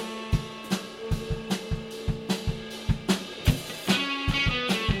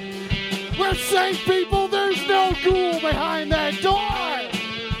 We're safe, people. There's no ghoul behind that door.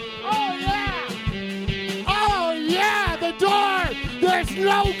 Oh yeah, the door. There's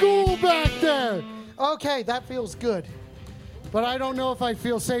no ghoul back there. Okay, that feels good. But I don't know if I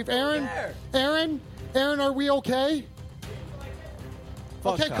feel safe. Aaron, are we okay?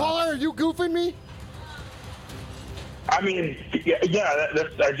 Fuck okay, off. caller, are you goofing me? I mean, yeah.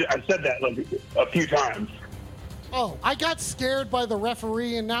 I said that like a few times. Oh, I got scared by the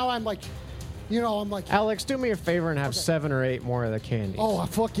referee, and now I'm like, Alex, do me a favor and have 7 or 8 more of the candy. Oh,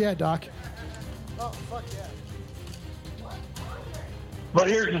 fuck yeah, Doc. Oh, fuck yeah. But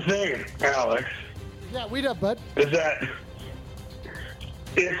here's the thing, Alex. Yeah, we up, bud. Is that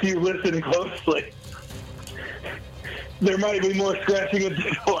if you listen closely, there might be more scratching at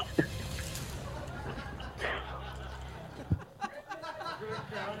the door.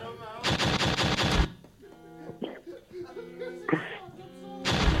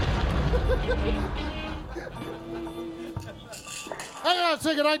 Hang on a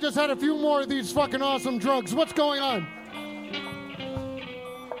second, I just had a few more of these fucking awesome drugs. What's going on?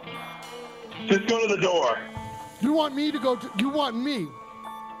 Just go to the door. You want me to go to... You want me?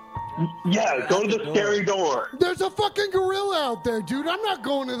 Yeah, go to the scary door. There's a fucking gorilla out there, dude. I'm not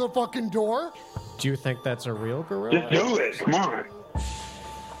going to the fucking door. Do you think that's a real gorilla? Just do it. Come on.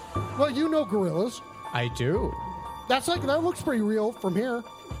 Well, you know gorillas. I do. That looks pretty real from here.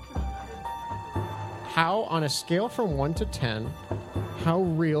 How, on a scale from 1 to 10, how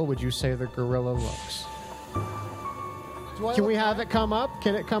real would you say the gorilla looks? Can we have it come up?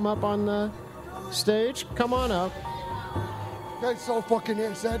 Can it come up on the stage? Come on up. That's so fucking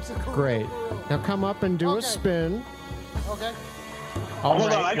intense. Great. Now come up and do a spin. Okay. All Hold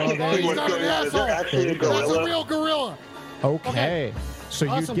right. on, I well, can't there see you what's go. going on. Is there actually a gorilla? That's a real gorilla. Okay. So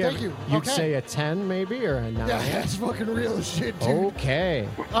Awesome, you'd thank you. you'd Okay. say a 10 maybe or a 9? Yeah, that's fucking real as shit, dude. Okay.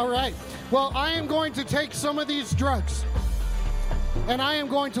 All right. Well, I am going to take some of these drugs, and I am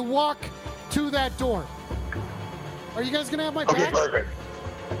going to walk to that door. Are you guys going to have my back? Okay, perfect.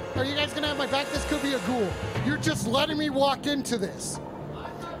 Are you guys going to have my back? This could be a ghoul. You're just letting me walk into this.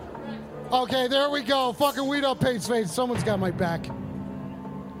 Okay, there we go. Fucking weed up, Pace Face. Someone's got my back.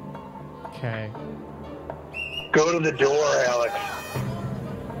 Okay. Go to the door, Alex.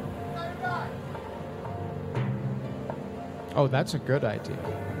 Oh, that's a good idea.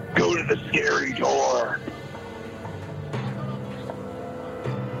 Go to the scary door.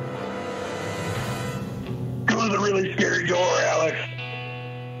 Go to the really scary door, Alex.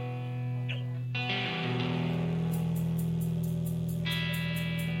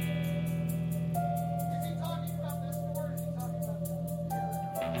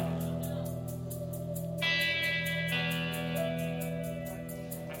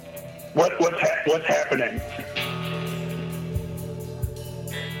 What's happening?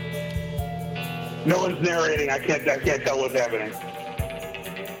 No one's narrating. I can't tell what's happening.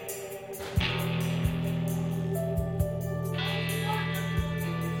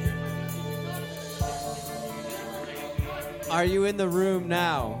 Are you in the room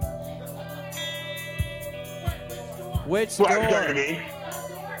now? Which What, door? talking to me?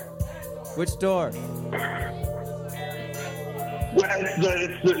 Which door? Well,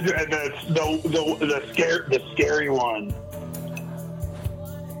 it's the scary one.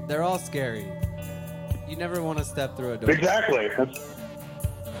 They're all scary. You never want to step through a door. Exactly.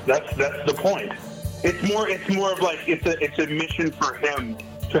 That's the point. It's more of like it's a mission for him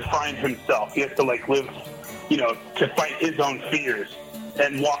to find himself. He has to like live, to fight his own fears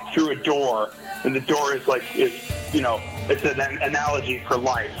and walk through a door. And the door is it's an analogy for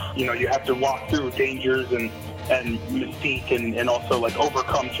life. You have to walk through dangers and mystique and also like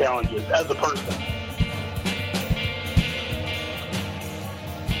overcome challenges as a person.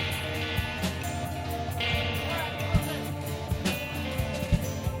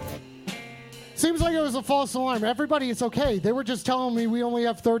 Seems like it was a false alarm. Everybody, it's okay. They were just telling me we only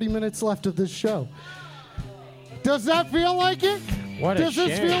have 30 minutes left of this show. Does that feel like it? What a Does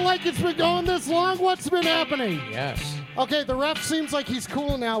this shame. feel like it's been going this long? What's been happening? Yes. Okay, the ref seems like he's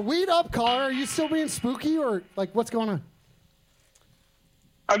cool now. Weed up, caller. Are you still being spooky or like what's going on?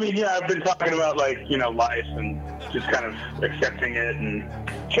 I mean, yeah, I've been talking about life and just kind of accepting it and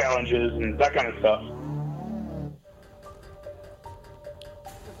challenges and that kind of stuff.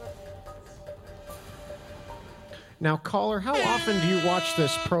 Now, caller, how often do you watch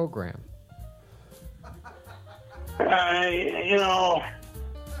this program? I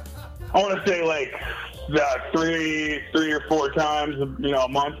want to say like three or four times, a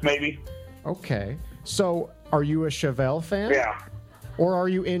month maybe. Okay. So, are you a Chevelle fan? Yeah. Or are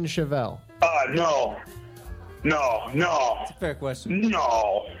you in Chevelle? No. That's a fair question.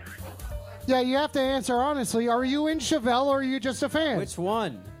 No. Yeah, you have to answer honestly. Are you in Chevelle or are you just a fan? Which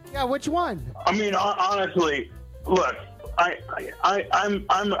one? Yeah, which one? I mean, honestly, look, I'm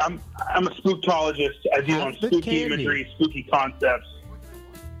a spooktologist. I deal on spooky imagery, spooky concepts.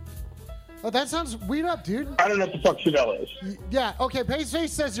 Oh, that sounds weed up, dude. I don't know what the fuck Chevelle is. Yeah, okay, Paceface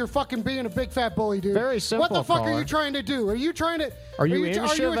says you're fucking being a big fat bully, dude. Very simple, What the fuck caller. are you trying to do? Are you trying to... Are you in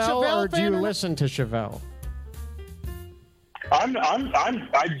are you a Chevelle or do you fan listen to Chevelle? I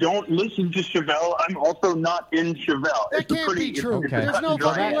don't listen to Chevelle. I'm also not in Chevelle. That can't be true. There's no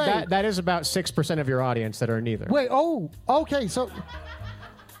Well, fucking way. that is about 6% of your audience that are neither. Wait, okay, so...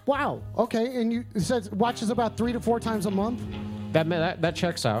 Wow, okay, and it says watches about 3 to 4 times a month? That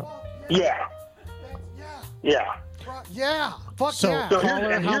checks out. Yeah. Yeah, fuck So, yeah.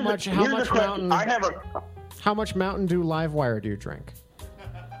 caller, how much here's the question. Mountain? How much Mountain Dew Livewire do you drink?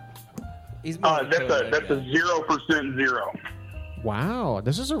 That's a 0% zero. Wow,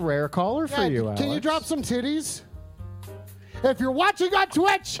 this is a rare caller for you, Alex. Can you drop some titties? If you're watching on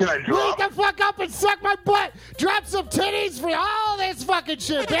Twitch, Can I drop? leave the fuck up and suck my butt. Drop some titties for all this fucking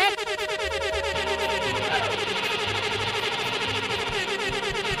shit, bitch.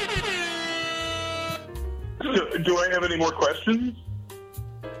 So, do I have any more questions?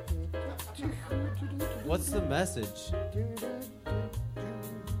 What's the message?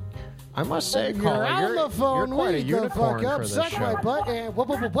 I must say, You're caller, on the phone. you're quite a leave the unicorn fuck for up, this suck my show. butt. And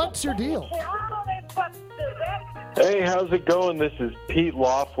what's your deal? Hey, how's it going? This is Pete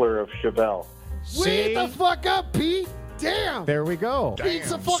Loeffler of Chevelle. Leave the fuck up, Pete. Damn. There we go.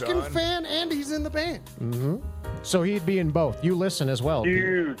 Pete's a fucking fan and he's in the band. Mm-hmm. So he'd be in both. You listen as well.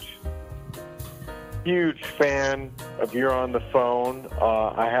 Pete. Huge fan of You're on the Phone.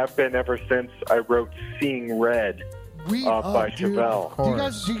 I have been ever since I wrote Seeing Red by dude.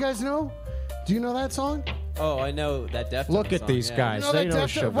 Chevelle. Do you guys know? Do you know that song? Oh, I know that Deftones Look at song, these yeah. guys. You They know that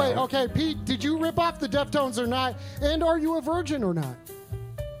Chevelle. Wait, okay, Pete, did you rip off the Deftones or not? And are you a virgin or not?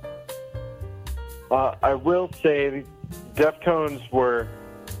 I will say Deftones were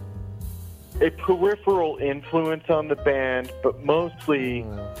a peripheral influence on the band, but mostly,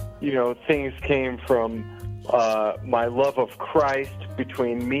 things came from my love of Christ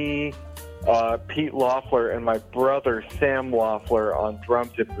between me, Pete Loeffler, and my brother Sam Loeffler on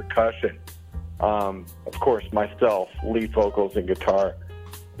drums and percussion. Of course, myself, lead vocals and guitar.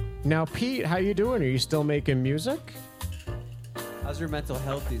 Now, Pete, how you doing? Are you still making music? How's your mental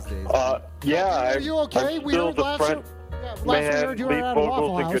health these days? Yeah, Are you okay? I'm We still heard the last front last we man, heard you were lead at a Waffle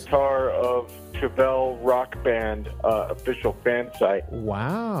vocals and House. guitar of Chevelle Rock Band official fan site.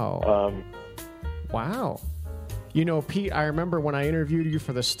 Wow. Wow. Pete, I remember when I interviewed you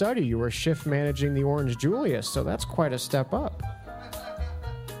for the study, you were shift managing the Orange Julius, so that's quite a step up.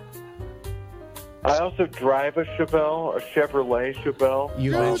 I also drive a Chevrolet Chevelle.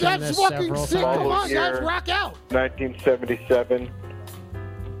 You Dude, mentioned that's this fucking several sick. times. Come on, guys, Year. rock out. 1977.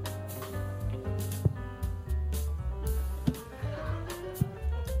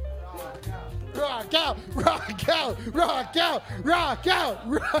 Rock out, rock out, rock out, rock out,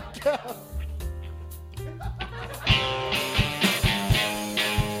 rock out.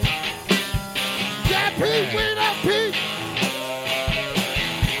 Yeah, Pete, win up, Pete.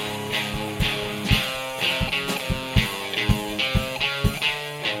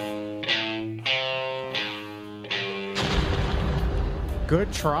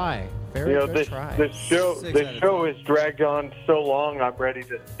 Good try. Very You know, good this try. this show has dragged on so long. I'm ready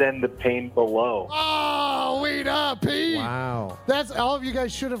to send the pain below. Oh, wait up, Pete. Wow. That's all of you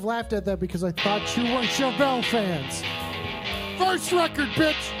guys should have laughed at that because I thought you weren't Chevelle fans. First record,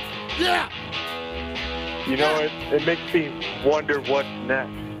 bitch. Yeah. You know, it makes me wonder what's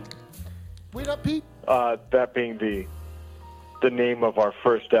next. Wait up, Pete. That being the name of our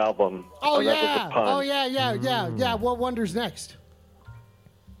first album. Oh, That was yeah. a pun. Oh, yeah. What wonder's next?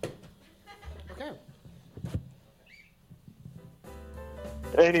 Okay.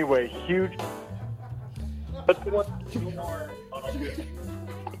 Anyway, huge.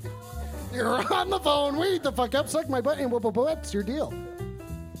 You're on the phone. Weed the fuck up. Suck my butt. And what's your deal?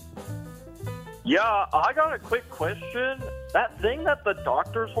 Yeah, I got a quick question. That thing that the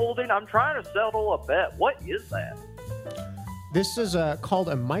doctor's holding, I'm trying to settle a bet. What is that? This is called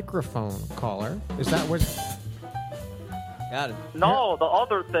a microphone, caller. Is that what? Got it. No, the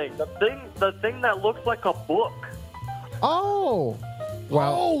other thing. The thing that looks like a book. Oh.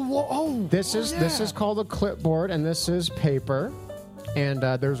 Well, this yeah. is called a clipboard, and this is paper, and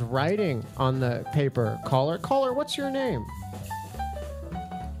there's writing on the paper. Caller, what's your name?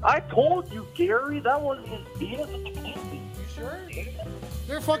 I told you, Gary, that was his penis. You sure?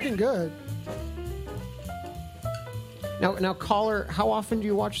 They're fucking good. Now, caller, how often do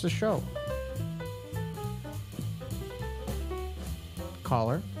you watch the show?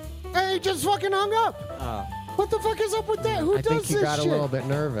 Caller? Hey, just fucking hung up. What the fuck is up with that? Who I does think this you got shit? a little bit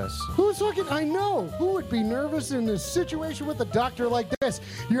nervous. Who's fucking? I know. Who would be nervous in a situation with a doctor like this?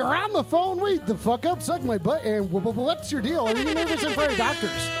 You're on the phone. Wait the fuck up. Suck my butt. And what's your deal? Are you nervous in front of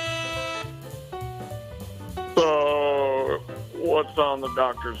doctors? So, what's on the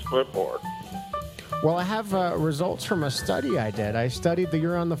doctor's clipboard? Well, I have results from a study I did. I studied the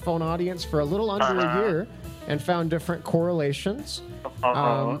You're on the Phone audience for a little under a year and found different correlations.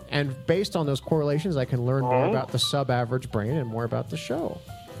 And based on those correlations, I can learn more about the sub-average brain and more about the show.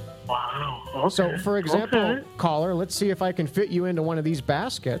 Wow. Okay. So, for example, caller, let's see if I can fit you into one of these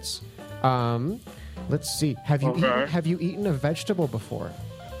baskets. Let's see. Have you eaten a vegetable before?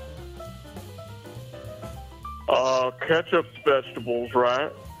 Ketchup's vegetables,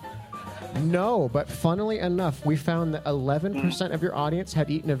 right? No, but funnily enough, we found that 11% of your audience had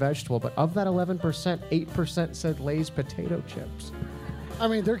eaten a vegetable, but of that 11%, 8% said Lay's potato chips. I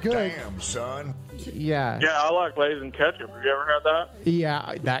mean, they're good. Damn, son. Yeah. Yeah, I like Lay's and ketchup. Have you ever had that?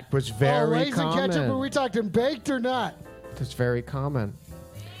 Yeah, that was very Lay's common. and ketchup. Are we talking baked or not? That's very common.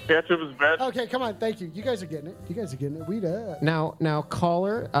 Ketchup is best. Okay, come on. Thank you. You guys are getting it. Weed up. Now,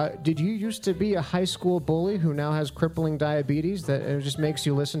 caller, did you used to be a high school bully who now has crippling diabetes that just makes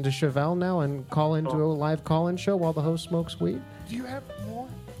you listen to Chevelle now and call into a live call-in show while the host smokes weed? Do you have more?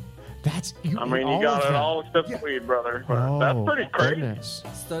 That's you. I mean, you got it all except the weed, brother. But that's pretty crazy. Goodness.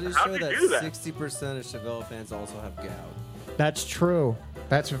 Studies How'd show you that do that? 60% of Chevelle fans also have gout. That's true.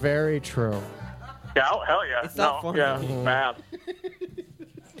 That's very true. Gout? Hell yeah. It's not funny. Yeah, bad.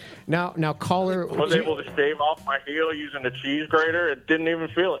 Now, caller. I was able to shave off my heel using a cheese grater. It didn't even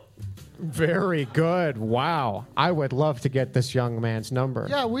feel it. Very good. Wow. I would love to get this young man's number.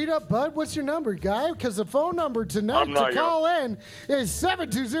 Yeah, weed up, bud. What's your number, guy? Because the phone number tonight I'm not to call in is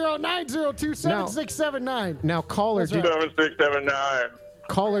 720-902-7679. Now, caller, That's right. 7679.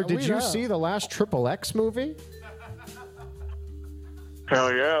 Caller, did weed you up. see the last Triple X movie?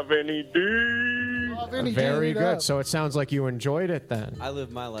 Hell yeah, Vinny D. Very good. So it sounds like you enjoyed it then. I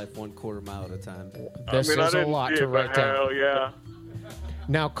live my life 1/4 mile at a time. This I is a didn't lot see to it, but write down. hell yeah.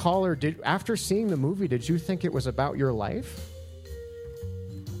 Now, caller, after seeing the movie, did you think it was about your life?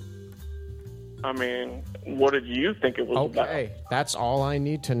 I mean, what did you think it was about? Okay, that's all I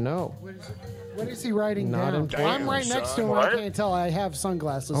need to know. What is he writing Not down? important. I'm right next to him. What? I can't tell. I have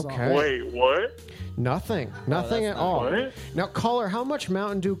sunglasses on. Okay. Wait, what? Nothing at all. What? Now, caller, how much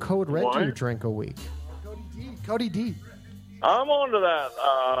Mountain Dew Code Red do you What? drink a week? Cody D. I'm onto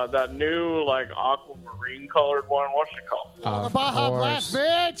that new like aquamarine colored one. What's it called? The Baja Blast,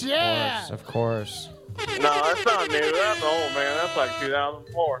 bitch. Yeah. Of course. No, that's not new. That's old, man. That's like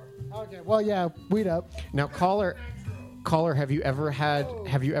 2004. Okay. Well, yeah. Weed up. Now, caller, have you ever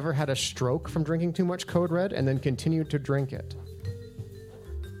had a stroke from drinking too much Code Red and then continued to drink it?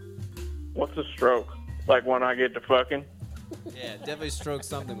 What's a stroke? Like when I get to fucking? Yeah, definitely stroke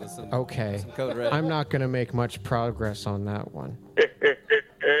something with some. Okay. Some Code Red. I'm not going to make much progress on that one.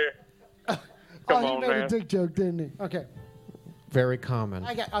 Come he on, made man. a dick joke, didn't he? Okay. Very common.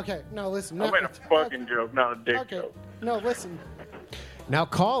 Okay. No, listen. I made a fucking joke, not a dick Okay. joke. No, listen. Now,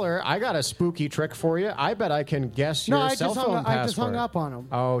 caller, I got a spooky trick for you. I bet I can guess your No, I cell just phone hung. password. I just hung up on him.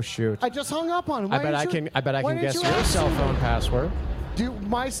 Oh shoot! I just hung up on him. I Why bet didn't I you- can. I bet I why can didn't guess you your ask cell me? phone password. Do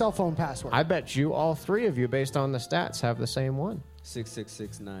my cell phone password. I bet you all three of you, based on the stats, have the same one.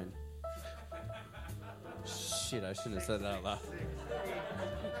 6669. Shit, I shouldn't have said that out loud.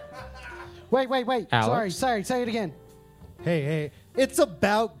 Wait. Alex? Sorry. Say it again. Hey. It's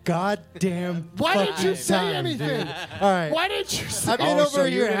about goddamn. Why didn't you fucking say time, anything? dude. All right. Why didn't you say I've been Oh, over so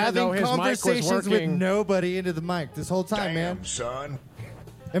you here didn't know having his mic was conversations with working. nobody into the mic this whole time, man. son.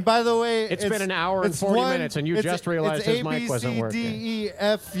 And by the way, It's been an hour and it's 40 minutes, and you just realized his mic wasn't working. It's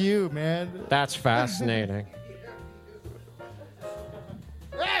A-B-C-D-E-F-U, man. That's fascinating.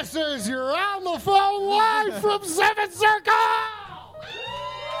 This is your On the Phone live from Seventh Circle.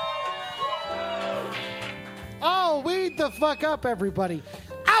 Oh, weed the fuck up, everybody.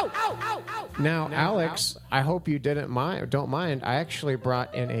 Ow! Now, Alex, I hope you don't mind. I actually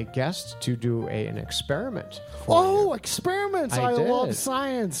brought in a guest to do an experiment. Oh, experiments! I did. love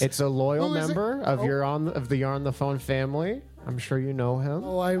science. It's a loyal Who is it? member of Oh. the You're on the Phone family. I'm sure you know him.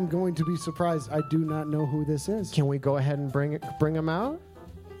 Oh, I am going to be surprised. I do not know who this is. Can we go ahead and bring him out?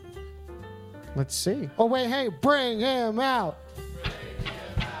 Let's see. Oh wait, hey, bring him out.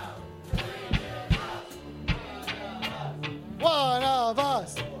 One of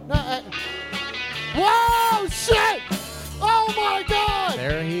us. Whoa, shit! Oh my God!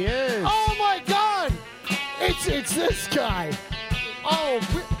 There he is. Oh my God! It's this guy. Oh.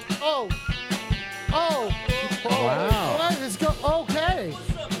 Wow. What is okay.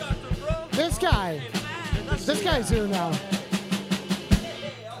 This guy's here now.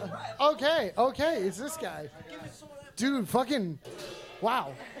 Okay, it's this guy. Dude, fucking,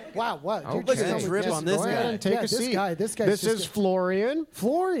 wow, what? Dude, Okay. just tell me- Drip yes, on this go ahead guy. and Take yeah, a this seat. Guy, this guy's This just is Florian.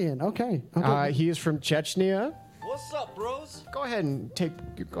 Florian. Okay. He is from Chechnya. What's up, bros? Go ahead and take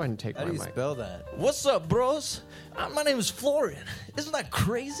How my do you mic. spell that? What's up, bros? My name is Florian. Isn't that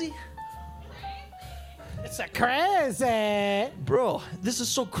crazy? It's a crazy. Bro, this is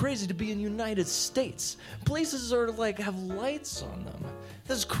so crazy to be in United States. Places are like have lights on them.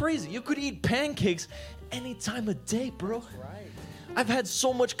 This is crazy. You could eat pancakes any time of day, bro. Right. I've had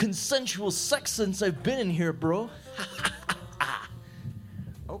so much consensual sex since I've been in here, bro.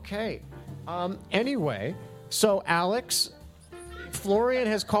 Okay. Anyway, so Alex, Florian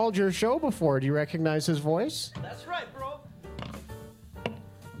has called your show before. Do you recognize his voice? That's right, bro.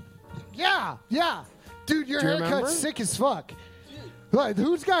 Yeah. Dude, your Do you haircut's remember? sick as fuck. Like,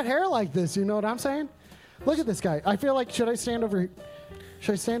 who's got hair like this? You know what I'm saying? Look at this guy. I feel like should I stand over?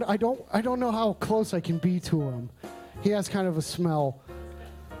 Should I stand? I don't know how close I can be to him. He has kind of a smell.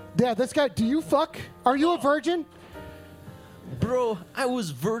 Yeah, this guy. Do you fuck? Are you a virgin? Bro, I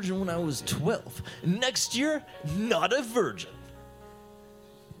was virgin when I was 12. Next year, not a virgin.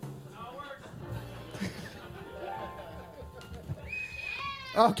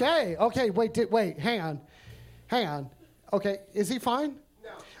 Okay. Wait. Hang on. Okay, is he fine?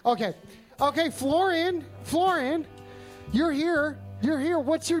 No. Okay. Florian, you're here.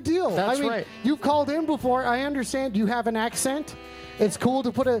 What's your deal? That's right. You've called in before. I understand you have an accent. It's cool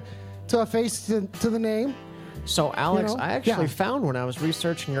to put a face to the name. So, Alex, You know? I actually Yeah. found when I was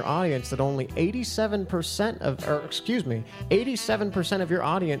researching your audience that only 87% of your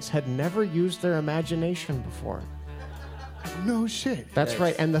audience had never used their imagination before. No shit. That's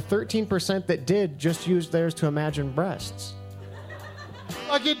right. And the 13% that did just used theirs to imagine breasts.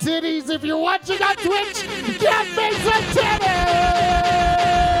 Look at titties. If you're watching on Twitch, get me some titties.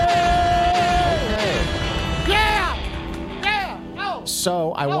 Yeah. Oh.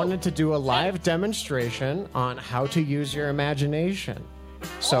 So I wanted to do a live demonstration on how to use your imagination.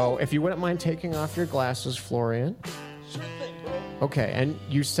 So if you wouldn't mind taking off your glasses, Florian. Okay, and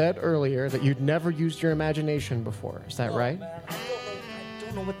you said earlier that you'd never used your imagination before. Is that right? Man, I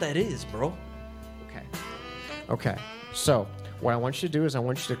don't know what that is, bro. Okay. So what I want you to do is I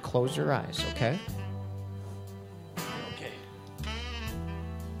want you to close your eyes, okay? Okay.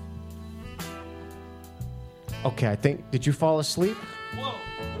 Okay, I think, did you fall asleep? Whoa,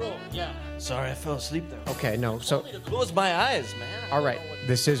 bro, yeah. Sorry, I fell asleep there. Okay, no, so, I need to close my eyes, man. all right,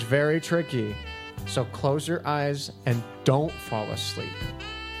 this is very tricky. So close your eyes and don't fall asleep.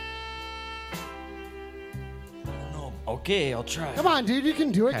 Okay, I'll try. Come on, dude. You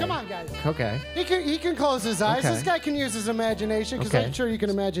can do it. Okay. Come on, guys. Okay. He can close his eyes. Okay. This guy can use his imagination because Okay. I'm sure you can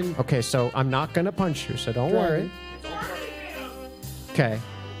imagine. Okay, so I'm not going to punch you, so don't worry. Okay,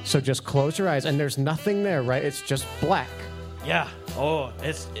 so just close your eyes and there's nothing there, right? It's just black. Yeah. Oh,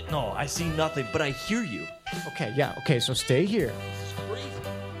 no, I see nothing, but I hear you. Okay, yeah, okay, so stay here.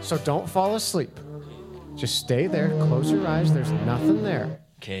 So don't fall asleep. Just stay there, close your eyes, there's nothing there.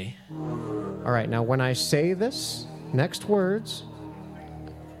 Okay. All right, now when I say this, next words,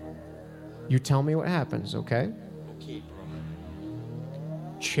 you tell me what happens, okay? Okay, bro.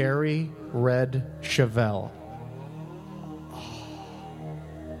 Cherry Red Chevelle.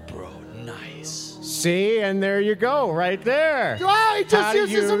 Nice. See, and there you go, right there. Oh, he How just to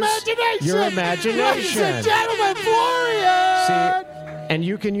used his use imagination. Your Ladies imagination. and gentlemen, Florian. See, and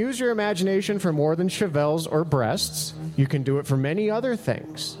you can use your imagination for more than Chevelles or breasts. You can do it for many other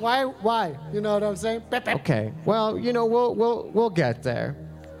things. Why? Why? You know what I'm saying? Okay. Well, you know, we'll get there.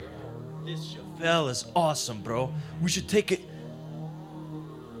 This Chevelle is awesome, bro. We should take it.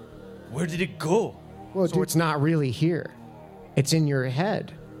 Where did it go? Well, so it's not really here. It's in your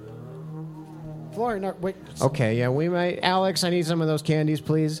head. Florian, wait. Okay, yeah, we might. Alex, I need some of those candies,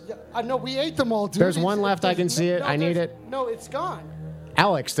 please. I know we ate them all, dude. There's one left. I can see it. I need it. No, it's gone.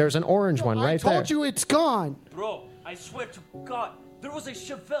 Alex, there's an orange one right there. I told you it's gone. Bro, I swear to God, there was a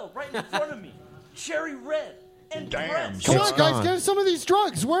Chevelle right in front of me. Cherry red and breast. Come It's on, guys, gone. get us some of these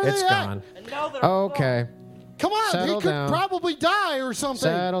drugs. Where are It's they gone. And now they're Okay. Come on, Settle he could down. probably die or something.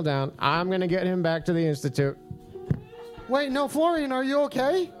 Settle down. I'm going to get him back to the Institute. Wait, no, Florian, are you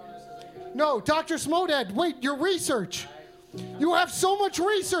okay? No, Dr. Smodad, wait, your research. You have so much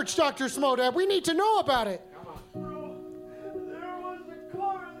research, Dr. Smodad. We need to know about it.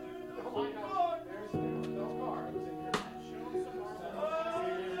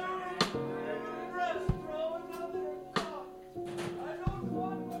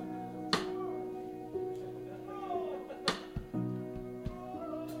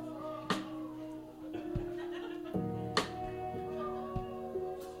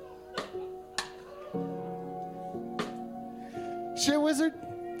 Shit Wizard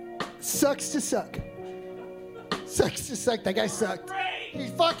sucks to suck. Sucks to suck. That guy sucked. He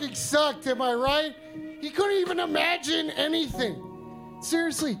fucking sucked, am I right? He couldn't even imagine anything.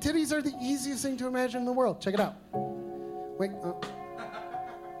 Seriously, titties are the easiest thing to imagine in the world. Check it out. Wait.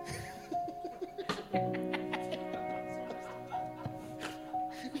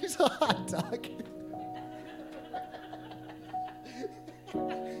 He's a hot dog.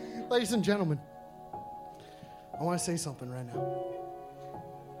 Ladies and gentlemen, I want to say something right now.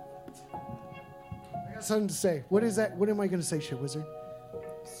 I got something to say. What is that? What am I going to say, Shit Wizard?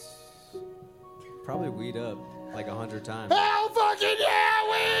 Probably weed up like 100 times. Hell fucking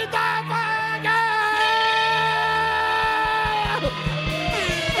yeah, weed the fuck up!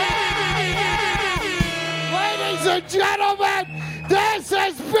 Ladies and gentlemen, this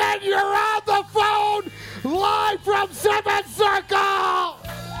has been your On the Phone live from 7th Circle!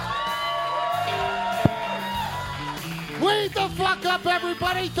 Weed the fuck up,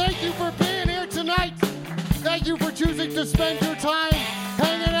 everybody. Thank you for being here tonight. Thank you for choosing to spend your time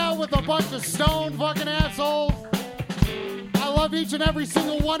hanging out with a bunch of stoned fucking assholes. I love each and every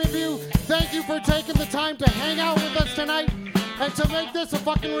single one of you. Thank you for taking the time to hang out with us tonight and to make this a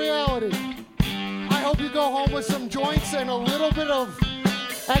fucking reality. I hope you go home with some joints and a little bit of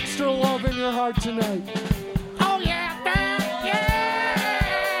extra love in your heart tonight. Oh yeah, man, yeah!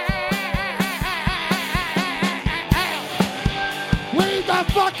 Weed the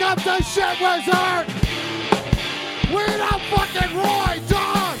fuck up the Shit Wizard! Weed up fucking Roy,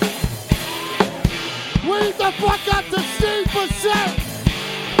 dog! Weed the fuck up to Steve Bissett!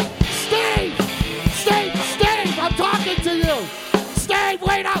 Steve, I'm talking to you! Steve,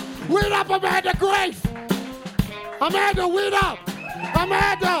 weed up Amanda Grafe! Amanda, weed up!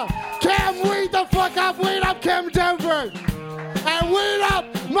 Amanda! Kim, weed the fuck up, weed up Kim Denver! And weed up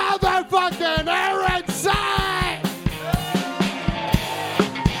motherfucking Aaron Sy!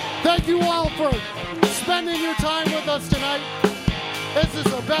 Thank you all for spending your time with us tonight. This is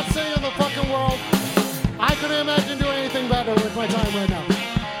the best thing in the fucking world. I couldn't imagine doing anything better with my time right now.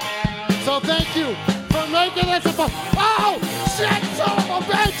 So thank you for making this a fun. Oh, shit, son of a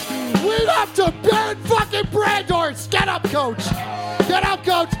bitch! Weed up to Ben fucking Brandhorst! Get up, coach! Get up,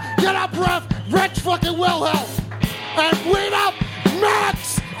 coach! Get up, ref! Rich fucking Wilhelm! And weed up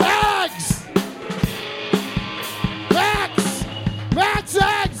Max Eggs! Max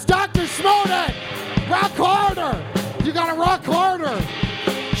Eggs! Dr. Smodak! Rock harder! You gotta rock harder!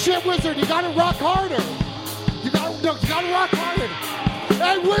 Shit Wizard, you gotta rock harder! You gotta rock harder!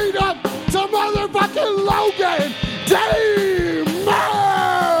 And weed up to motherfucking Logan Damon!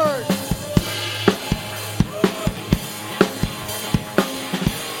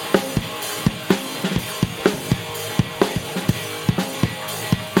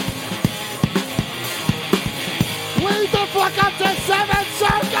 Weed the fuck up to 7th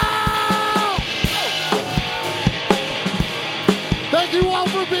Circle! Thank you all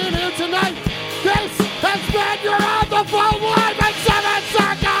for being here tonight. This has been your On the Phone live at 7th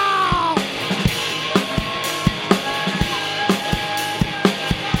Circle!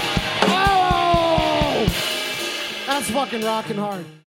 Oh! That's fucking rocking hard.